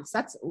 1 ounce.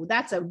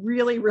 That's a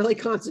really, really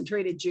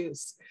concentrated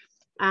juice.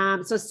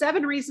 So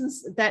 7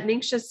 reasons that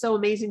Ningxia is so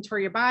amazing for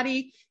your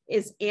body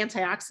is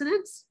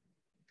antioxidants.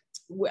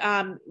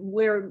 When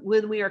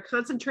we are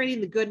concentrating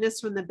the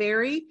goodness from the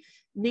berry,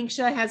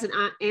 Ningxia has an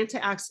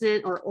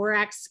antioxidant or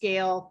ORAC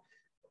scale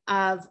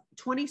of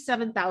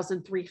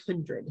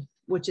 27,300,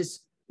 which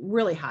is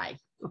really high.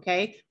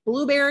 Okay.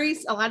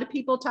 Blueberries. A lot of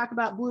people talk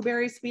about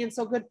blueberries being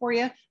so good for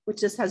you,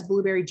 which just has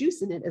blueberry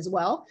juice in it as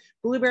well.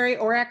 Blueberry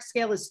ORAC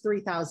scale is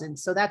 3,000.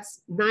 So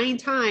that's 9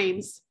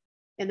 times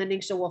in the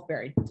Ningxia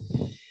wolfberry.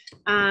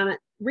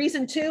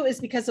 Reason 2 is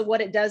because of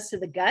what it does to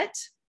the gut,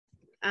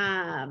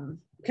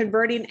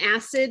 converting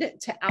acid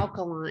to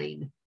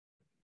alkaline.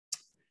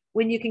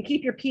 When you can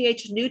keep your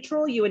pH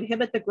neutral, you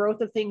inhibit the growth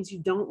of things you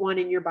don't want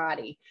in your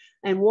body.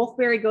 And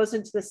wolfberry goes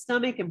into the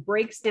stomach and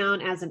breaks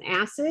down as an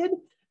acid,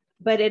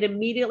 but it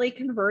immediately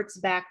converts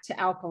back to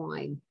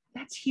alkaline.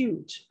 That's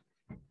huge.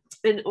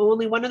 And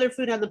only one other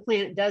food on the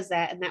planet does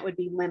that, and that would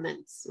be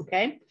lemons,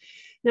 okay?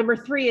 Number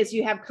 3 is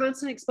you have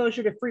constant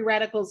exposure to free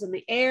radicals in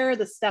the air,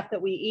 the stuff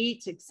that we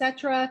eat,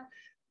 etc.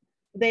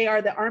 They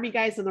are the army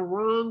guys on the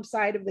wrong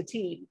side of the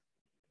team.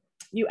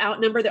 You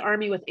outnumber the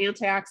army with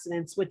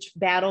antioxidants, which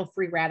battle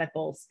free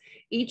radicals.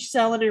 Each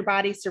cell in your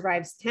body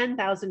survives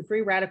 10,000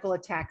 free radical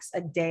attacks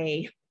a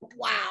day.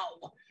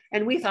 Wow.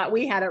 And we thought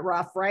we had it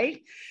rough,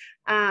 right?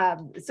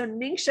 So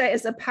Ningxia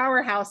is a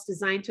powerhouse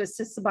designed to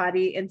assist the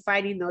body in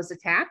fighting those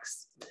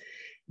attacks.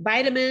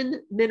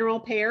 Vitamin mineral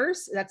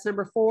pairs, that's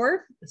number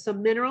 4. So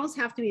minerals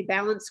have to be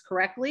balanced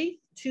correctly.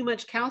 Too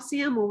much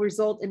calcium will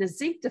result in a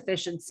zinc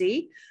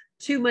deficiency.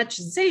 Too much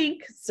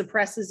zinc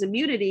suppresses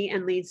immunity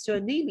and leads to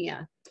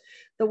anemia.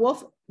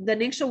 The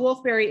Ningxia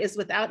wolfberry is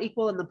without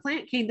equal in the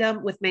plant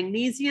kingdom, with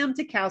magnesium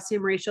to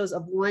calcium ratios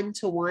of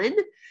 1:1,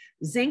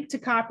 zinc to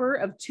copper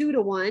of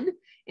 2:1,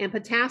 and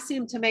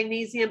potassium to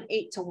magnesium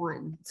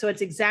 8:1. So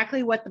it's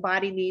exactly what the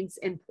body needs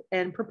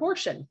in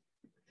proportion.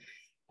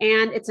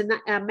 And it's a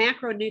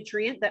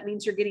macronutrient. That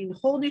means you're getting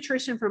whole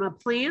nutrition from a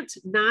plant,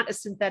 not a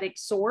synthetic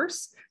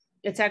source.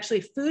 It's actually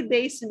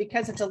food-based, and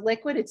because it's a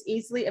liquid, it's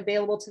easily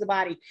available to the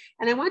body.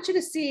 And I want you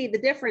to see the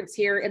difference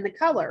here in the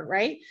color,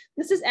 right?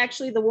 This is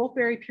actually the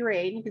wolfberry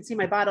puree. And you can see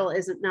my bottle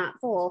isn't not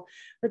full,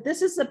 but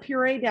this is the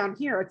puree down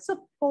here. It's a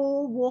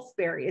full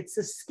wolfberry. It's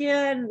the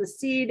skin, the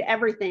seed,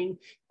 everything,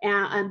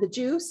 and the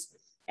juice.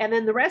 And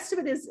then the rest of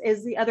it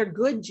is the other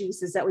good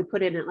juices that we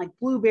put in it, like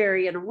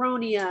blueberry and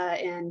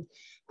aronia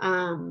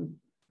and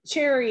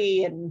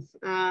cherry, and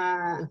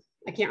I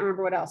can't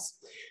remember what else.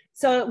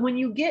 So when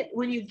you get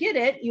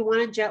it, you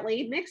want to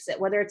gently mix it,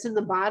 whether it's in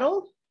the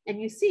bottle,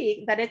 and you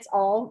see that it's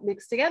all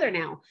mixed together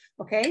now.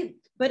 Okay.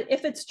 But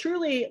if it's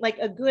truly like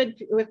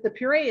if the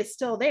puree is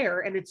still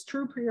there and it's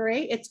true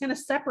puree, it's going to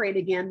separate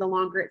again the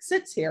longer it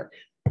sits here.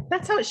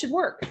 That's how it should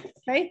work.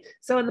 Okay.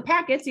 So in the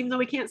packets, even though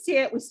we can't see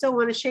it, we still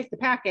want to shake the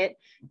packet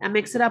and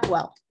mix it up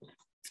well.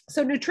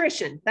 So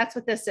nutrition, that's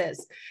what this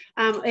is.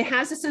 It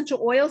has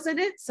essential oils in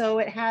it. So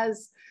it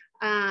has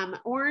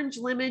orange,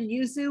 lemon,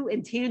 yuzu,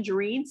 and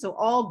tangerine. So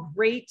all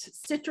great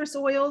citrus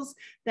oils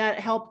that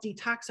help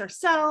detox our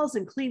cells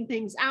and clean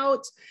things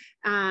out,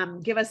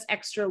 give us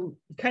extra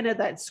kind of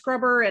that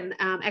scrubber and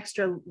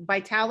extra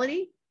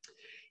vitality.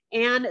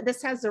 And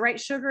this has the right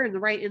sugar and the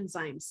right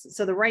enzymes.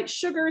 So the right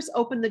sugars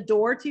open the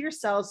door to your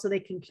cells so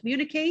they can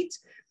communicate.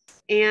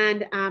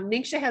 And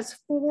Ningxia has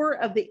 4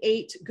 of the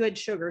 8 good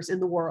sugars in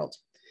the world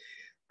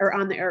or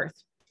on the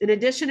earth. In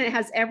addition, it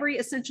has every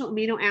essential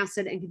amino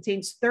acid and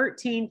contains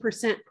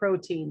 13%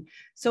 protein.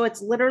 So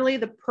it's literally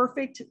the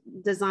perfect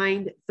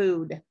designed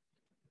food.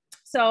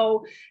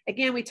 So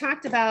again, we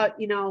talked about,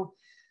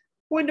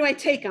 when do I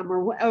take them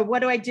or what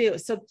do I do?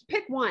 So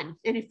pick one.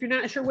 And if you're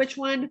not sure which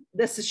one,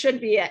 this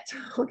should be it.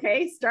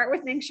 Okay, start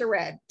with Ningxia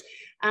Red.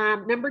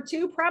 Number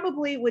 2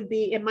 probably would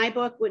be, in my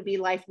book, would be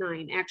Life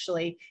 9,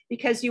 actually,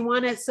 because you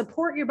want to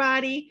support your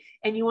body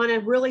and you want to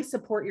really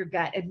support your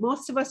gut. And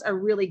most of us are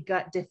really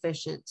gut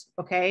deficient.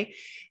 Okay.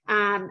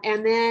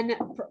 And then,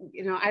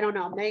 I don't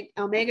know,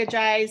 Omega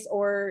Gies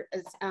or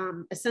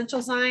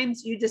Essential Zymes,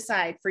 you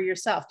decide for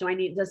yourself. Do I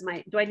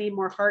need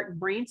more heart and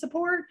brain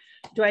support?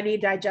 Do I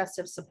need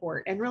digestive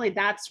support? And really,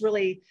 that's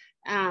really,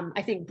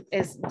 I think,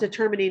 is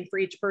determining for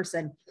each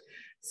person.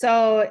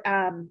 So,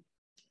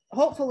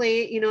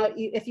 hopefully,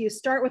 if you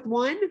start with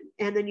one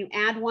and then you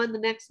add one the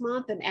next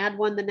month and add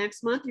one the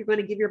next month, you're going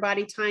to give your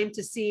body time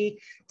to see,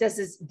 does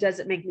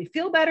it make me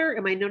feel better?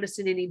 Am I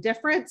noticing any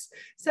difference?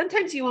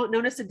 Sometimes you won't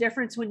notice a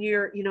difference when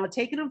you're,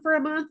 taking them for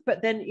a month,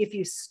 but then if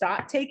you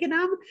stop taking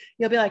them,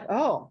 you'll be like,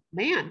 oh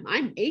man,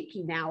 I'm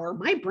achy now, or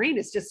my brain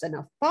is just in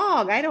a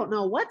fog. I don't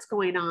know what's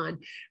going on.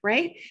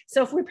 Right.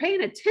 So if we're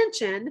paying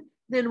attention,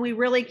 then we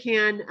really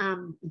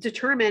can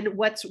determine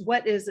what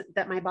is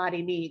that my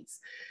body needs.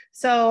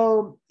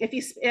 So if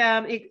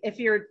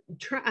you're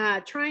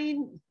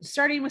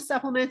starting with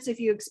supplements,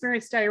 if you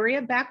experience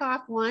diarrhea, back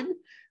off one,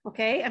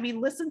 Okay. I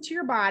mean, listen to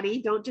your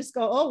body. Don't just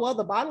go, oh, well,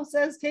 the bottle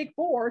says take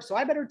 4, so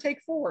I better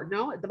take 4.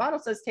 No, the bottle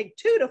says take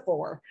 2 to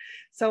 4.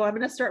 So I'm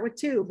going to start with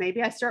 2.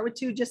 Maybe I start with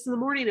 2 just in the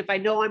morning if I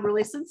know I'm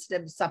really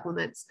sensitive to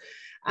supplements.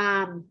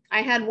 I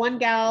had one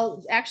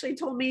gal actually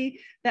told me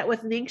that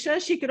with Ningxia,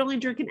 she could only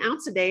drink an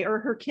ounce a day, or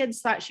her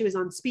kids thought she was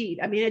on speed.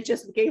 I mean, it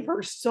just gave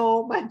her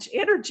so much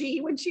energy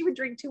when she would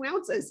drink 2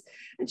 ounces.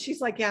 And she's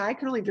like, yeah, I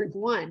can only drink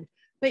 1.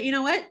 But you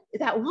know what?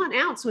 That 1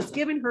 ounce was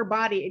giving her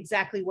body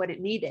exactly what it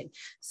needed.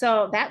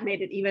 So that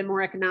made it even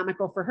more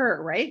economical for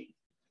her, right?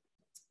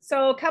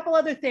 So a couple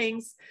other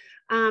things,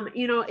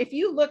 you know, if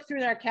you look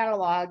through our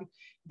catalog,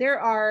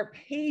 there are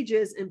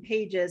pages and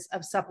pages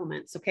of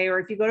supplements, okay? Or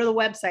if you go to the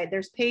website,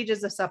 there's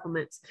pages of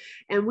supplements,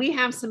 and we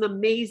have some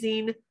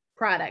amazing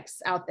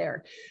products out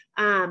there.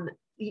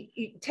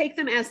 You take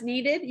them as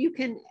needed. You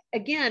can,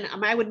 again,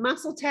 I would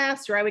muscle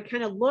test, or I would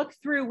kind of look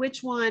through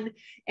which one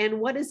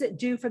and what does it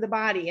do for the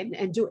body,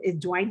 and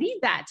do I need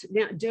that?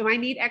 Do I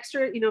need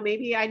extra, you know,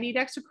 maybe I need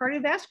extra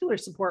cardiovascular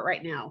support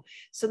right now.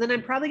 So then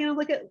I'm probably going to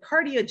look at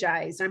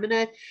Cardiogize. I'm going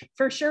to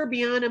for sure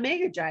be on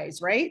Omegagize,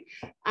 right?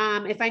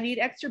 If I need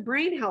extra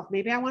brain health,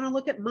 maybe I want to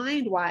look at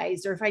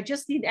MindWise, or if I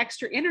just need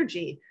extra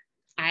energy,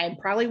 I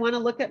probably want to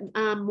look at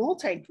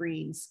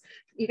multi-greens.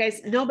 You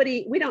guys,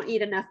 we don't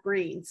eat enough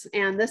greens.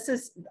 And this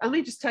is, let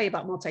me just tell you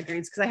about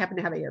multi-greens because I happen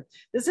to have it here.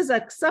 This is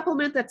a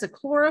supplement that's a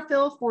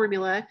chlorophyll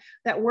formula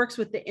that works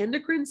with the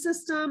endocrine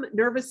system,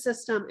 nervous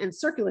system, and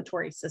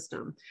circulatory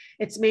system.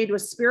 It's made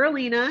with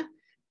spirulina,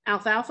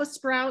 alfalfa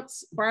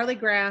sprouts, barley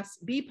grass,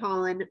 bee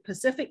pollen,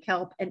 Pacific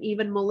kelp, and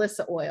even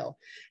melissa oil.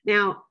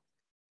 Now,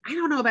 I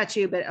don't know about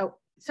you, but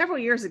several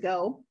years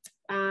ago,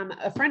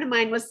 a friend of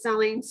mine was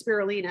selling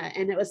spirulina,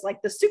 and it was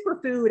like the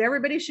superfood.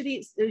 Everybody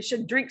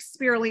should drink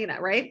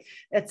spirulina, right?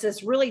 It's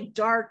this really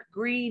dark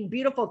green,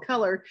 beautiful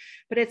color,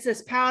 but it's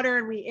this powder,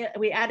 and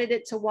we added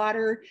it to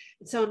water.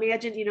 So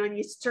imagine, you know, and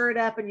you stir it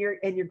up, and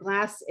your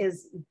glass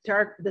is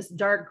dark, this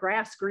dark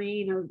grass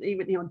green, or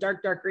even, you know,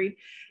 dark green.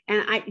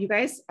 And you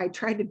guys, I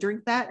tried to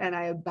drink that, and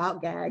I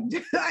about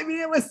gagged. I mean,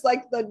 it was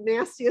like the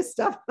nastiest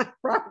stuff.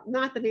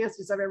 Not the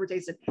nastiest I've ever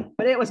tasted,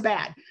 but it was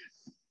bad.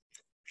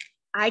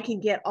 I can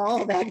get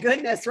all that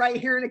goodness right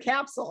here in a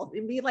capsule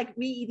and be like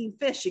me eating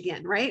fish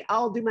again, right?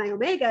 I'll do my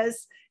omegas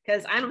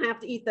because I don't have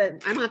to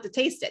I don't have to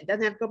taste it.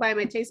 Doesn't have to go by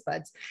my taste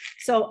buds.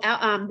 So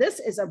this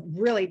is a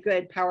really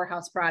good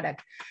powerhouse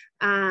product.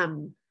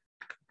 Gary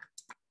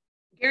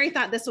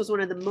thought this was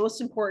one of the most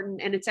important,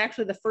 and it's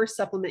actually the first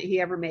supplement he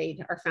ever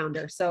made, our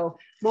founder. So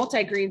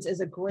multi-greens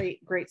is a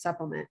great, great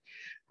supplement.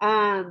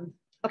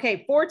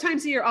 Okay, 4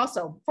 times a year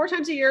also. 4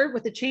 times a year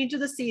with the change of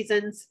the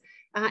seasons,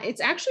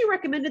 it's actually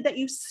recommended that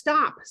you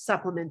stop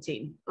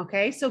supplementing.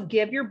 Okay, so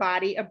give your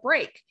body a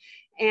break.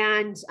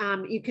 And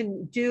you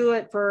can do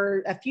it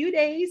for a few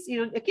days.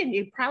 You know, again,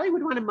 you probably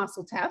would want a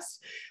muscle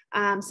test.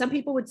 Some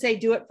people would say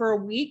do it for a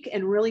week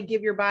and really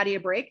give your body a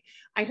break.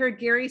 I heard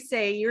Gary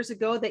say years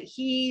ago that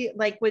he,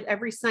 like, with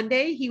every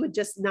Sunday, he would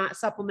just not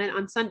supplement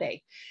on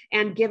Sunday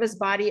and give his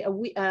body a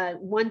week,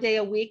 1 day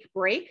a week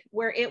break,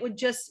 where it would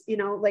just, you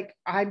know, like,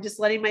 I'm just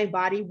letting my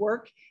body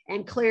work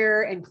and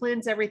clear and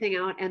cleanse everything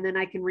out, and then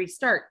I can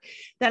restart.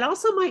 That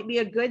also might be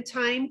a good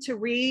time to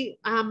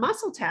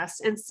muscle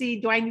test and see,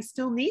 do I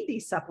still need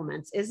these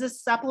supplements? Is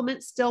this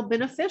supplement still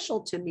beneficial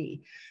to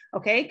me?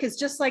 Okay, because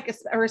just like,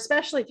 or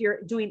especially if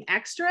you're doing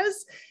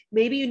extras,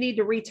 maybe you need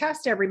to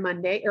retest every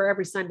Monday or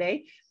every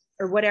Sunday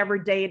or whatever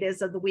day it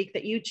is of the week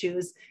that you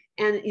choose.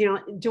 And, you know,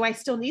 do I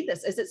still need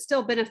this? Is it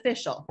still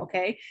beneficial?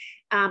 Okay.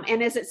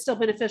 And is it still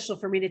beneficial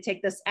for me to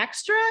take this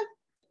extra?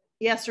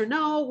 Yes or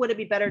no? Would it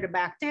be better to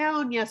back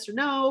down? Yes or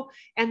no?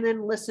 And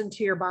then listen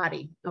to your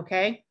body.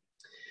 Okay.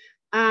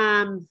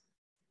 And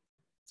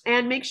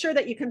make sure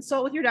that you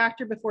consult with your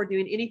doctor before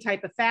doing any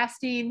type of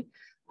fasting.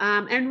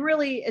 And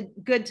really a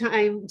good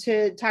time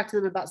to talk to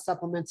them about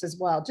supplements as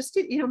well. Just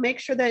to, you know, make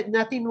sure that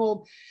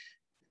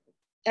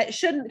it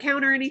shouldn't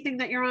counter anything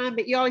that you're on,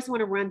 but you always want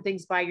to run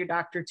things by your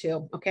doctor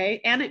too.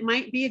 Okay. And it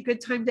might be a good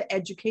time to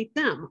educate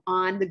them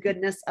on the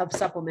goodness of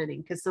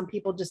supplementing, because some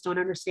people just don't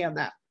understand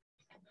that.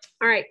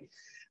 All right.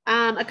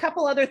 A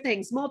couple other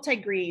things,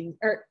 multi-green,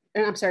 or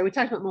I'm sorry, we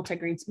talked about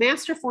multi-greens.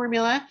 Master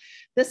Formula.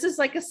 This is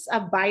like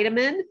a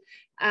vitamin.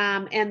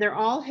 And they're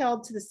all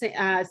held to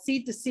the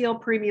Seed to Seal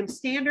premium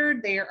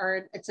standard.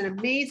 It's an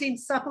amazing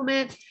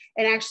supplement.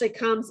 It actually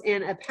comes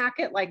in a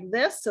packet like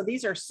this. So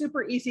these are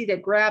super easy to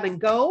grab and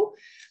go.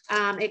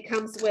 It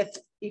comes with,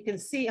 you can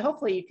see,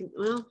 hopefully you can,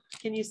 well,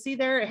 can you see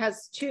there? It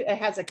has two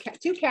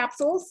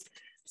capsules.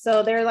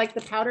 So they're like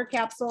the powder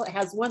capsule. It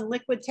has 1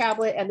 liquid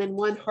tablet and then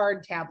 1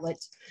 hard tablet.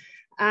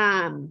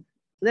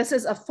 This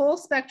is a full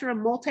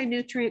spectrum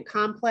multi-nutrient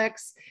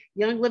complex.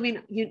 Young Living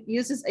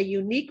uses a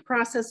unique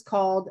process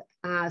called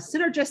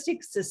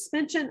synergistic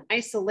suspension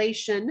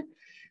isolation,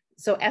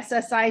 so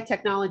SSI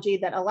technology,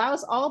 that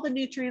allows all the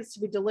nutrients to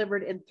be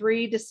delivered in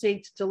 3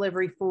 distinct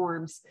delivery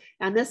forms.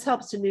 And this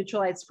helps to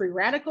neutralize free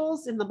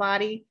radicals in the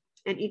body.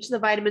 And each of the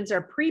vitamins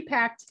are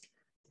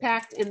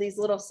packed in these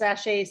little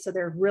sachets, so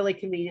they're really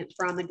convenient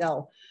for on the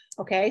go.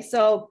 Okay,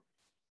 so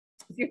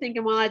If you're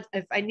thinking, well,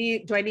 if I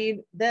need, do I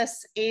need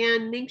this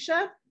and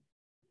Ningxia?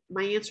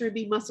 My answer would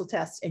be muscle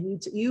test,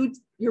 and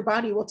your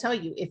body will tell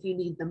you if you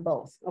need them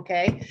both.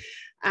 Okay.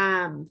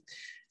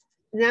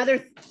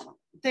 Another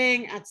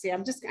thing, let's see,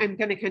 I'm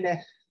going to kind of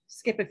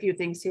skip a few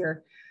things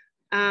here.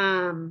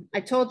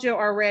 I told you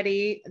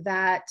already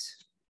that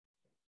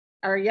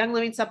our Young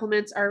Living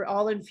supplements are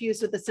all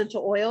infused with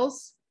essential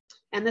oils.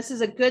 And this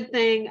is a good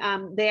thing.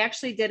 They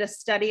actually did a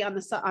study on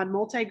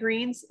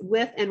multigreens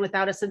with and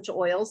without essential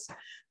oils.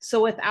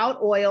 So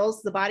without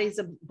oils, the body's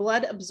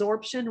blood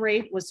absorption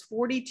rate was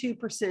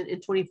 42% in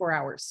 24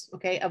 hours.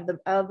 Okay, of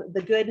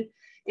the good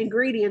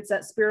ingredients,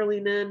 that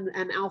spirulina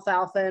and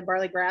alfalfa and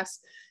barley grass,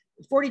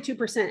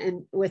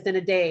 42% within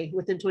a day,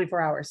 within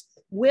 24 hours.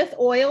 With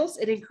oils,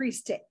 it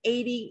increased to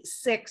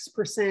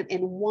 86%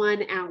 in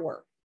 1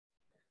 hour.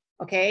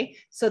 Okay,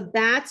 so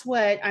that's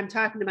what I'm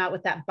talking about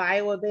with that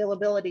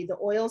bioavailability. The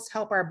oils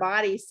help our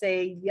body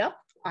say, yep,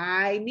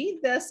 I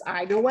need this.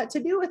 I know what to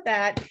do with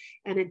that.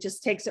 And it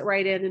just takes it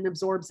right in and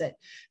absorbs it.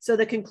 So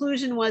the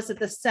conclusion was that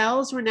the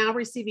cells were now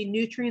receiving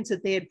nutrients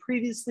that they had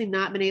previously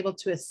not been able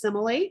to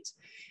assimilate.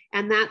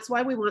 And that's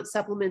why we want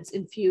supplements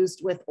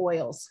infused with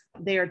oils.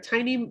 They are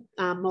tiny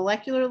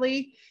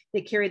molecularly.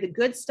 They carry the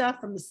good stuff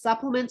from the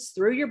supplements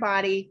through your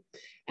body.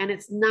 And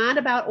it's not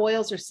about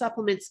oils or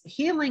supplements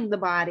healing the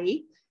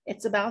body.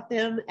 It's about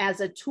them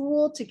as a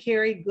tool to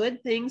carry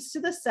good things to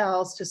the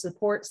cells to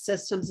support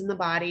systems in the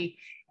body,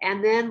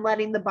 and then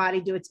letting the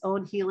body do its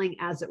own healing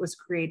as it was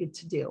created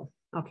to do.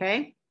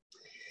 Okay.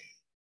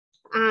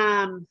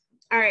 All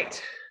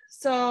right.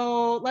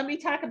 So let me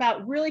talk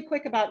about really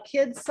quick about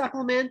kids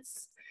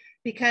supplements,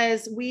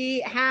 because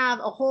we have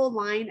a whole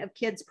line of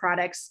kids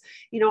products.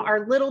 You know,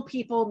 our little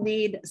people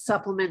need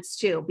supplements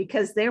too,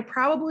 because they're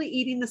probably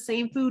eating the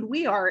same food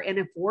we are. And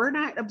if we're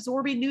not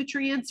absorbing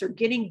nutrients or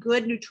getting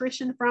good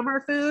nutrition from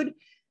our food,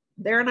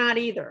 they're not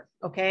either.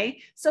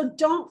 Okay. So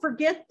don't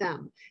forget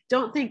them.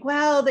 Don't think,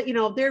 well, that, you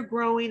know, they're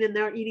growing and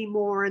they're eating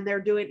more and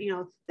they're doing, you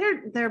know,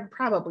 they're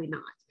probably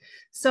not.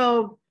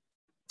 So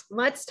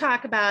let's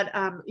talk about,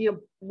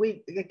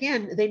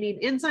 they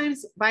need enzymes,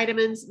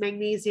 vitamins,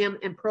 magnesium,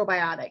 and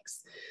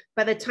probiotics.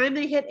 By the time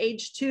they hit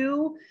age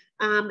 2,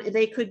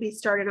 they could be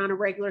started on a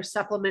regular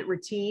supplement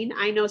routine.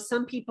 I know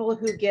some people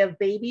who give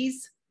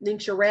babies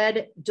Ningxia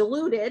Red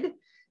diluted,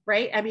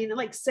 right? I mean,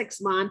 like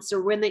 6 months,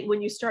 or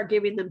when you start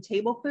giving them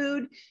table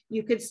food,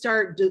 you could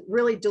start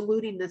really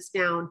diluting this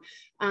down.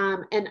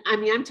 And I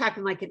mean, I'm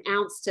talking like 1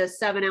 ounce to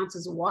 7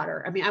 ounces of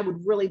water. I mean, I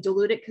would really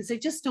dilute it because they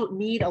just don't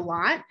need a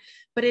lot,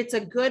 but it's a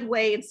good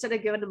way, instead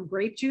of giving them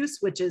grape juice,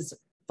 which is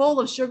full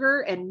of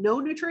sugar and no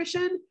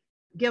nutrition,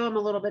 give them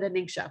a little bit of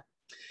Ningxia.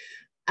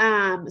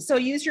 So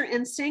use your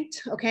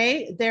instinct.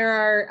 Okay. There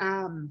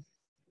are,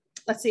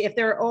 let's see, if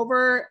they're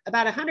over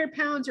about 100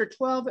 pounds or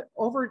 12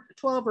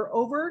 or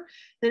over,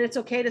 then it's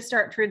okay to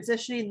start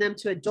transitioning them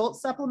to adult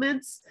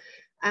supplements.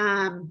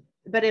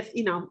 But if,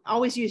 you know,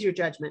 always use your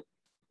judgment.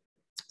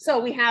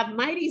 So we have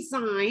Mighty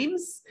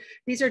Zymes.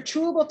 These are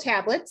chewable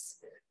tablets.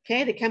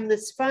 Okay. They come in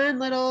this fun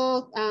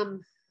little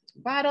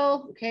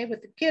bottle, okay,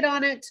 with the kid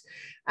on it.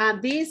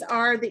 These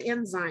are the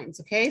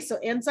enzymes. Okay. So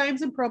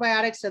enzymes and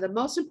probiotics are the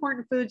most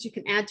important foods you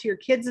can add to your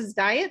kids'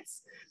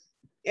 diets.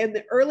 And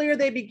the earlier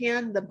they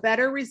begin, the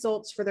better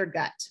results for their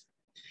gut.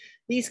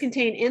 These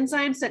contain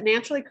enzymes that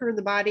naturally occur in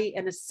the body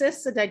and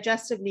assist the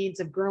digestive needs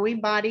of growing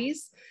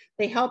bodies.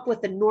 They help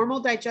with the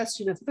normal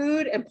digestion of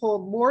food and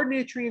pull more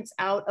nutrients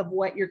out of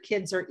what your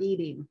kids are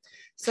eating.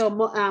 So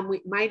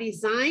Mighty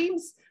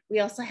Zymes. We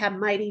also have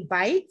Mighty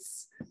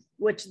Bites,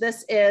 which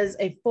this is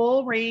a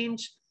full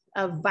range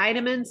of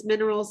vitamins,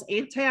 minerals,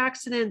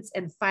 antioxidants,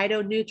 and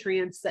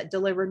phytonutrients that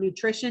deliver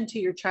nutrition to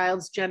your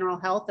child's general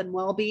health and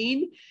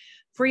well-being,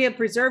 free of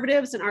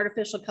preservatives and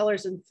artificial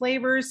colors and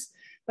flavors,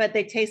 but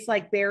they taste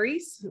like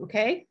berries.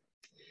 Okay.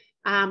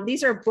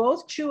 These are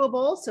both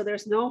chewable, so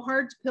there's no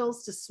hard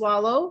pills to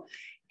swallow.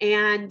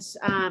 And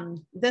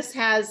this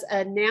has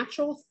a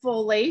natural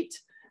folate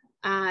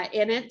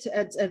in it.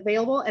 It's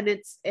available, and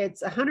it's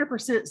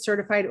 100%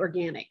 certified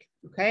organic.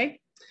 Okay.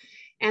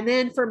 And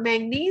then for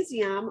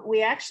magnesium,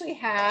 we actually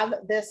have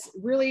this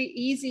really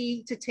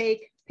easy to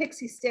take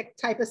pixie stick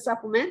type of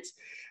supplement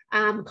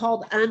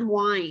called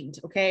Unwind.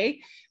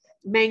 Okay.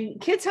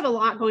 Kids have a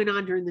lot going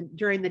on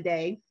during the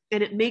day,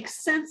 and it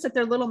makes sense that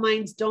their little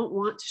minds don't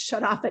want to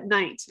shut off at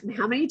night. And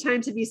how many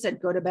times have you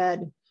said, go to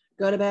bed,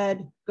 go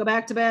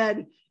back to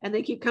bed, and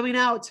they keep coming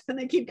out and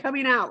they keep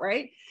coming out,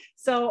 right?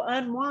 So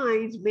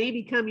Unwind may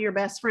become your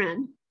best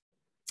friend.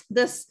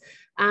 This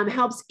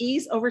helps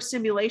ease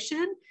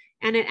overstimulation,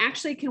 and it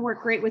actually can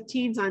work great with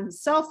teens on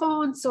cell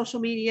phones, social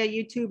media,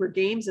 YouTube, or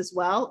games as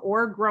well,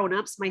 or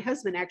grownups. My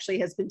husband actually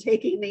has been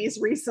taking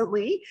these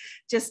recently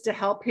just to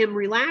help him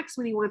relax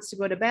when he wants to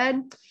go to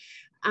bed.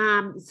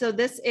 So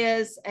this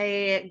is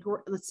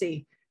let's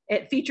see,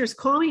 it features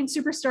calming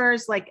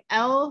superstars like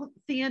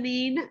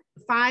L-theanine,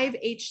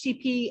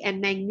 5-HTP,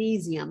 and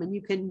magnesium. And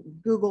you can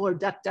Google or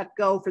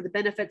DuckDuckGo for the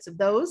benefits of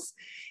those.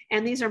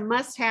 And these are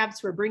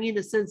must-haves for bringing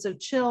a sense of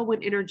chill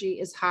when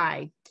energy is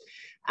high.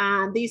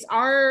 These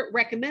are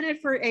recommended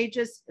for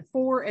ages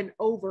 4 and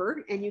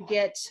over, and you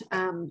get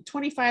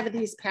 25 of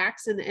these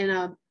packs in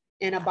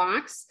a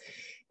box.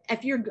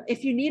 If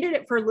you needed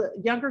it for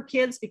younger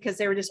kids because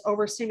they were just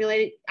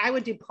overstimulated, I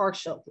would do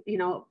partial,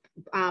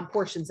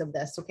 portions of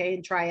this, okay,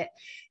 and try it.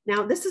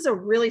 Now, this is a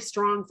really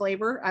strong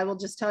flavor. I will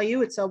just tell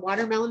you, it's a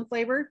watermelon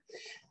flavor.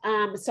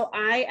 So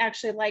I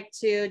actually like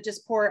to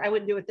just pour, I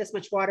wouldn't do it with this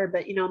much water,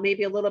 but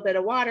maybe a little bit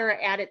of water,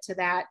 add it to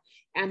that,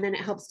 and then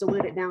it helps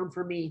dilute it down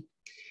for me.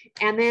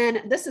 And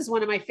then this is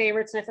one of my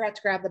favorites, and I forgot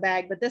to grab the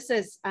bag, but this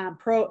is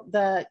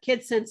the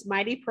KidSense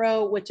Mighty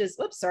Pro, which is,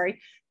 the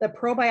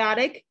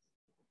probiotic,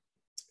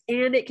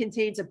 and it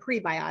contains a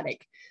prebiotic.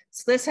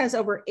 So this has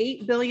over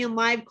 8 billion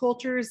live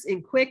cultures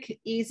in quick,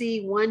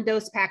 easy,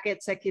 one-dose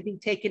packets that can be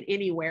taken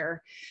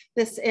anywhere.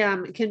 This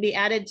can be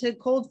added to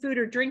cold food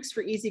or drinks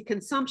for easy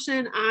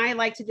consumption. I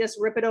like to just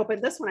rip it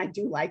open. This one I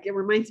do like. It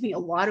reminds me a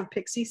lot of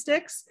Pixie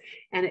Sticks,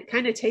 and it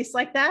kind of tastes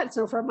like that.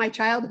 So from my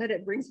childhood,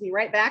 it brings me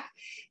right back.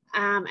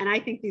 And I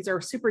think these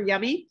are super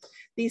yummy.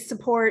 These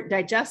support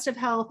digestive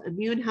health,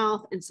 immune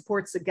health, and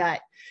supports the gut.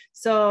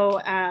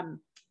 So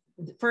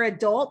for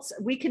adults,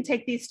 we can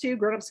take these too,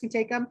 grown-ups can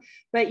take them,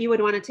 but you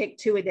would want to take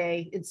 2 a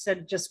day instead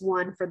of just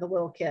 1 for the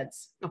little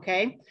kids,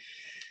 okay?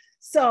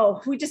 So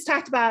we just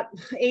talked about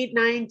 8,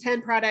 9,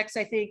 10 products,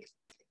 I think.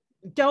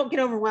 Don't get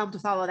overwhelmed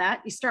with all of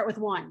that. You start with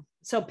 1.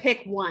 So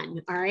pick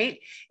 1, all right?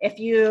 If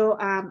you,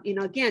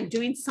 again,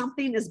 doing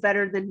something is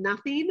better than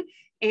nothing,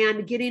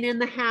 and getting in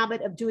the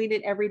habit of doing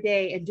it every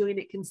day and doing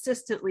it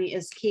consistently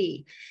is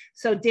key.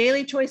 So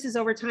daily choices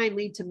over time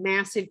lead to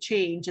massive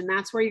change. And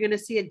that's where you're going to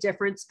see a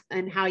difference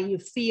in how you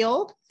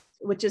feel,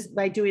 which is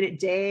by doing it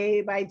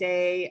day by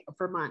day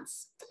for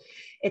months.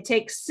 It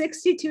takes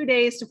 62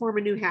 days to form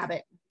a new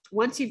habit.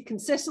 Once you've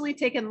consistently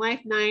taken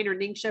Life 9 or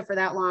Ningxia for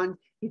that long,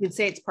 you can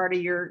say it's part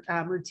of your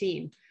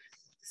routine.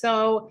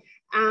 So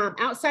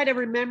outside of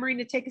remembering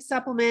to take a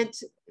supplement,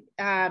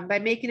 by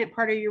making it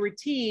part of your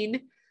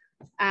routine,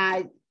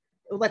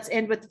 let's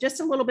end with just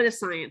a little bit of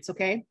science,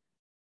 okay?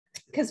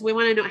 Because we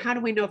want to know, how do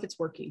we know if it's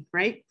working,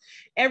 right?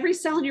 Every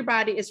cell in your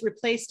body is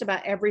replaced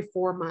about every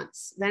 4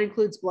 months. That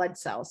includes blood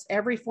cells.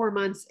 Every 4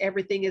 months,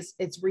 everything it's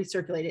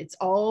recirculated. It's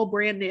all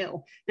brand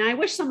new. Now, I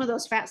wish some of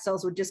those fat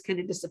cells would just kind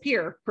of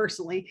disappear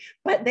personally,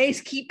 but they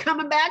keep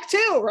coming back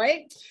too,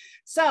 right?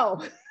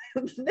 So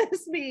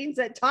this means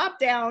that top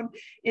down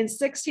in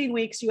 16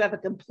 weeks, you have a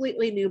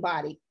completely new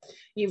body.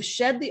 You've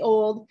shed the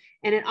old,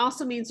 and it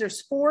also means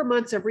there's 4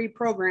 months of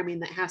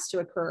reprogramming that has to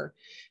occur.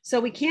 So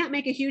we can't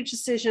make a huge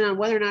decision on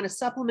whether or not a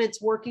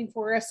supplement's working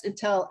for us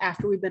until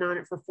after we've been on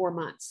it for 4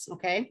 months,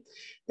 okay?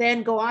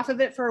 Then go off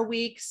of it for a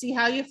week, see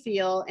how you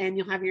feel, and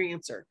you'll have your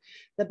answer.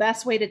 The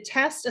best way to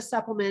test a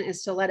supplement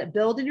is to let it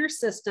build in your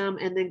system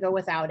and then go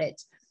without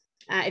it.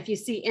 If you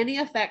see any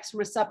effects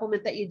from a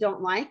supplement that you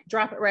don't like,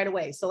 drop it right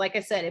away. So like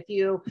I said, if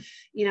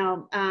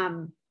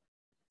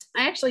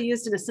I actually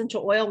used an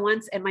essential oil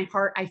once, and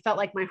I felt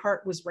like my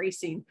heart was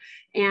racing,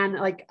 and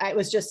like, it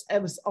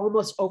was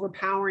almost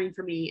overpowering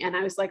for me. And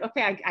I was like,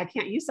 okay, I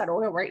can't use that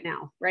oil right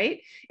now. Right.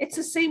 It's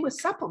the same with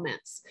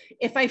supplements.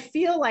 If I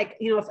feel like,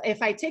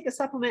 if I take a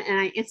supplement and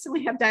I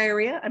instantly have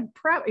diarrhea, I'm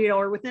probably,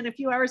 or within a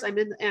few hours I'm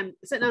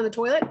sitting on the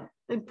toilet,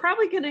 I'm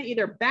probably going to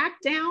either back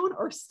down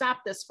or stop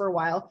this for a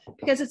while,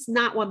 because it's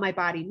not what my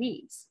body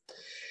needs.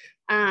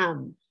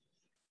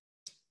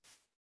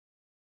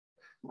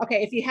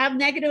 Okay, if you have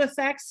negative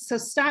effects, so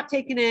stop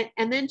taking it.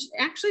 And then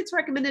actually it's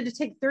recommended to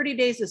take 30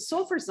 days of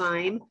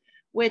Sulfurzyme,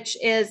 which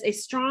is a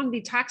strong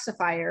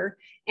detoxifier,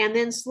 and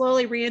then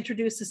slowly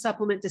reintroduce the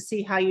supplement to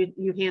see how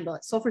you handle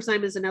it.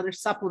 Sulfurzyme is another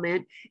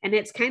supplement, and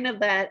it's kind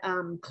of that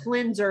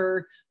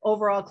cleanser,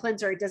 overall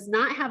cleanser. It does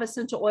not have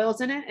essential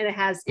oils in it, and it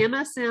has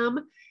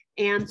MSM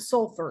and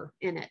sulfur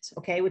in it,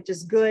 okay, which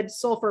is good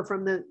sulfur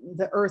from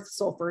the earth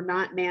sulfur,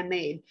 not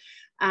man-made.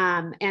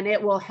 And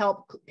it will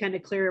help kind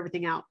of clear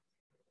everything out.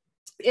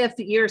 If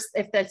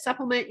the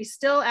supplement, you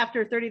still,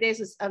 after 30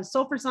 days of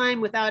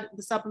Sulfurzyme without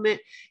the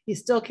supplement, you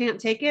still can't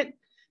take it,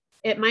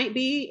 it might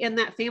be in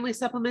that family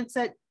supplements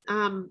that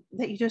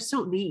you just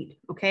don't need,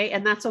 okay?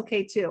 And that's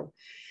okay too.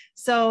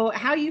 So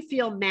how you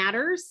feel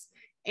matters,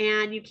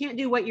 and you can't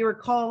do what you were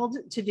called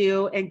to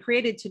do and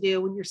created to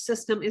do when your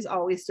system is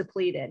always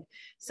depleted.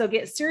 So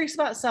get serious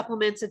about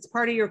supplements. It's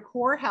part of your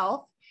core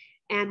health.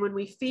 And when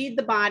we feed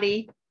the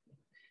body,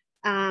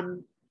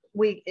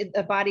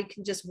 the body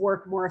can just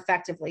work more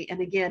effectively.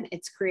 And again,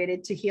 it's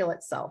created to heal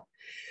itself.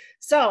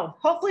 So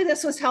hopefully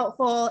this was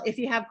helpful. If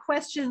you have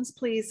questions,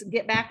 please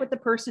get back with the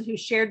person who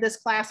shared this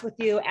class with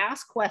you.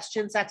 Ask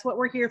questions. That's what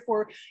we're here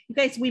for. You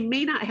guys, we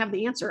may not have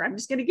the answer. I'm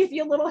just going to give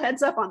you a little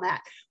heads up on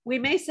that. We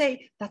may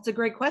say, that's a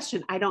great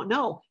question, I don't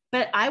know,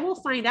 but I will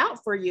find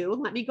out for you.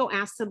 Let me go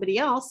ask somebody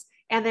else,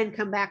 and then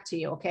come back to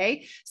you.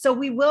 Okay. So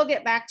we will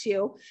get back to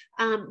you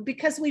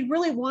because we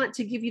really want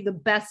to give you the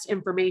best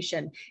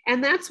information.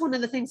 And that's one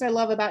of the things I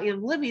love about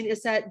Young Living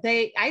is that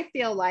I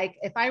feel like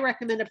if I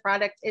recommend a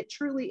product, it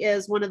truly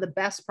is one of the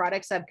best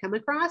products I've come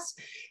across.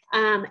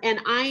 And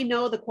I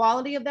know the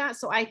quality of that.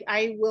 So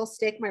I will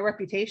stake my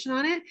reputation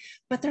on it,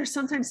 but there's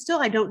sometimes still,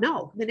 I don't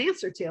know the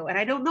answer to, and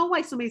I don't know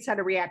why somebody's had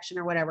a reaction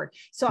or whatever.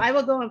 So I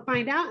will go and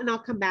find out, and I'll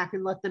come back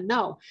and let them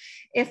know.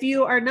 If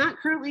you are not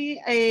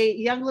currently a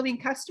Young Living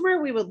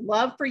customer, we would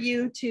love for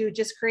you to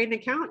just create an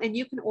account and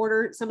you can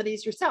order some of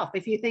these yourself.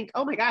 If you think,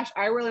 oh my gosh,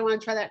 I really want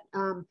to try that.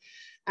 I'm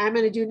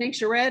going to do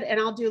Ningxia Red and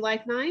I'll do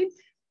Life 9.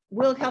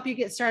 We'll help you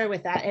get started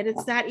with that. And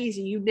it's that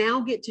easy. You now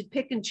get to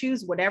pick and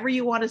choose whatever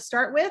you want to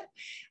start with,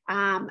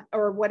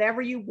 or whatever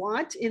you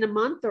want in a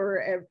month,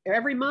 or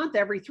every month,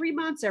 every 3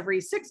 months, every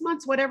 6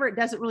 months, whatever. It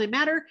doesn't really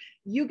matter.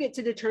 You get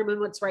to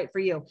determine what's right for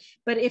you.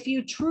 But if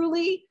you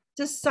truly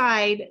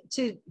decide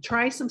to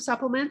try some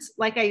supplements,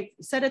 like I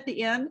said at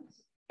the end,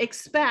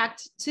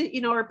 expect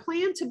to, or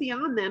plan to be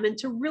on them and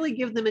to really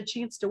give them a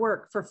chance to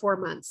work for 4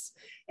 months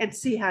and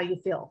see how you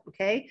feel.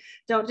 Okay.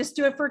 Don't just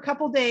do it for a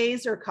couple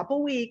days or a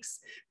couple weeks,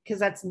 because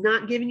that's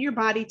not giving your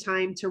body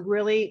time to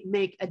really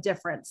make a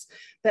difference.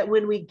 But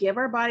when we give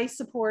our body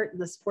support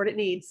and the support it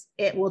needs,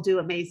 it will do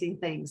amazing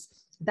things.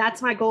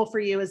 That's my goal for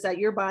you, is that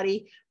your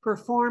body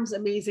performs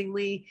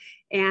amazingly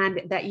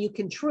and that you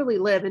can truly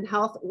live in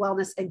health,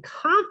 wellness, and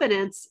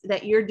confidence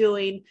that you're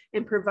doing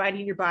and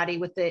providing your body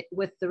with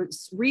the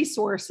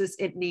resources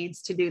it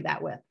needs to do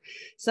that with.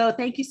 So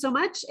thank you so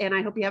much. And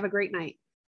I hope you have a great night.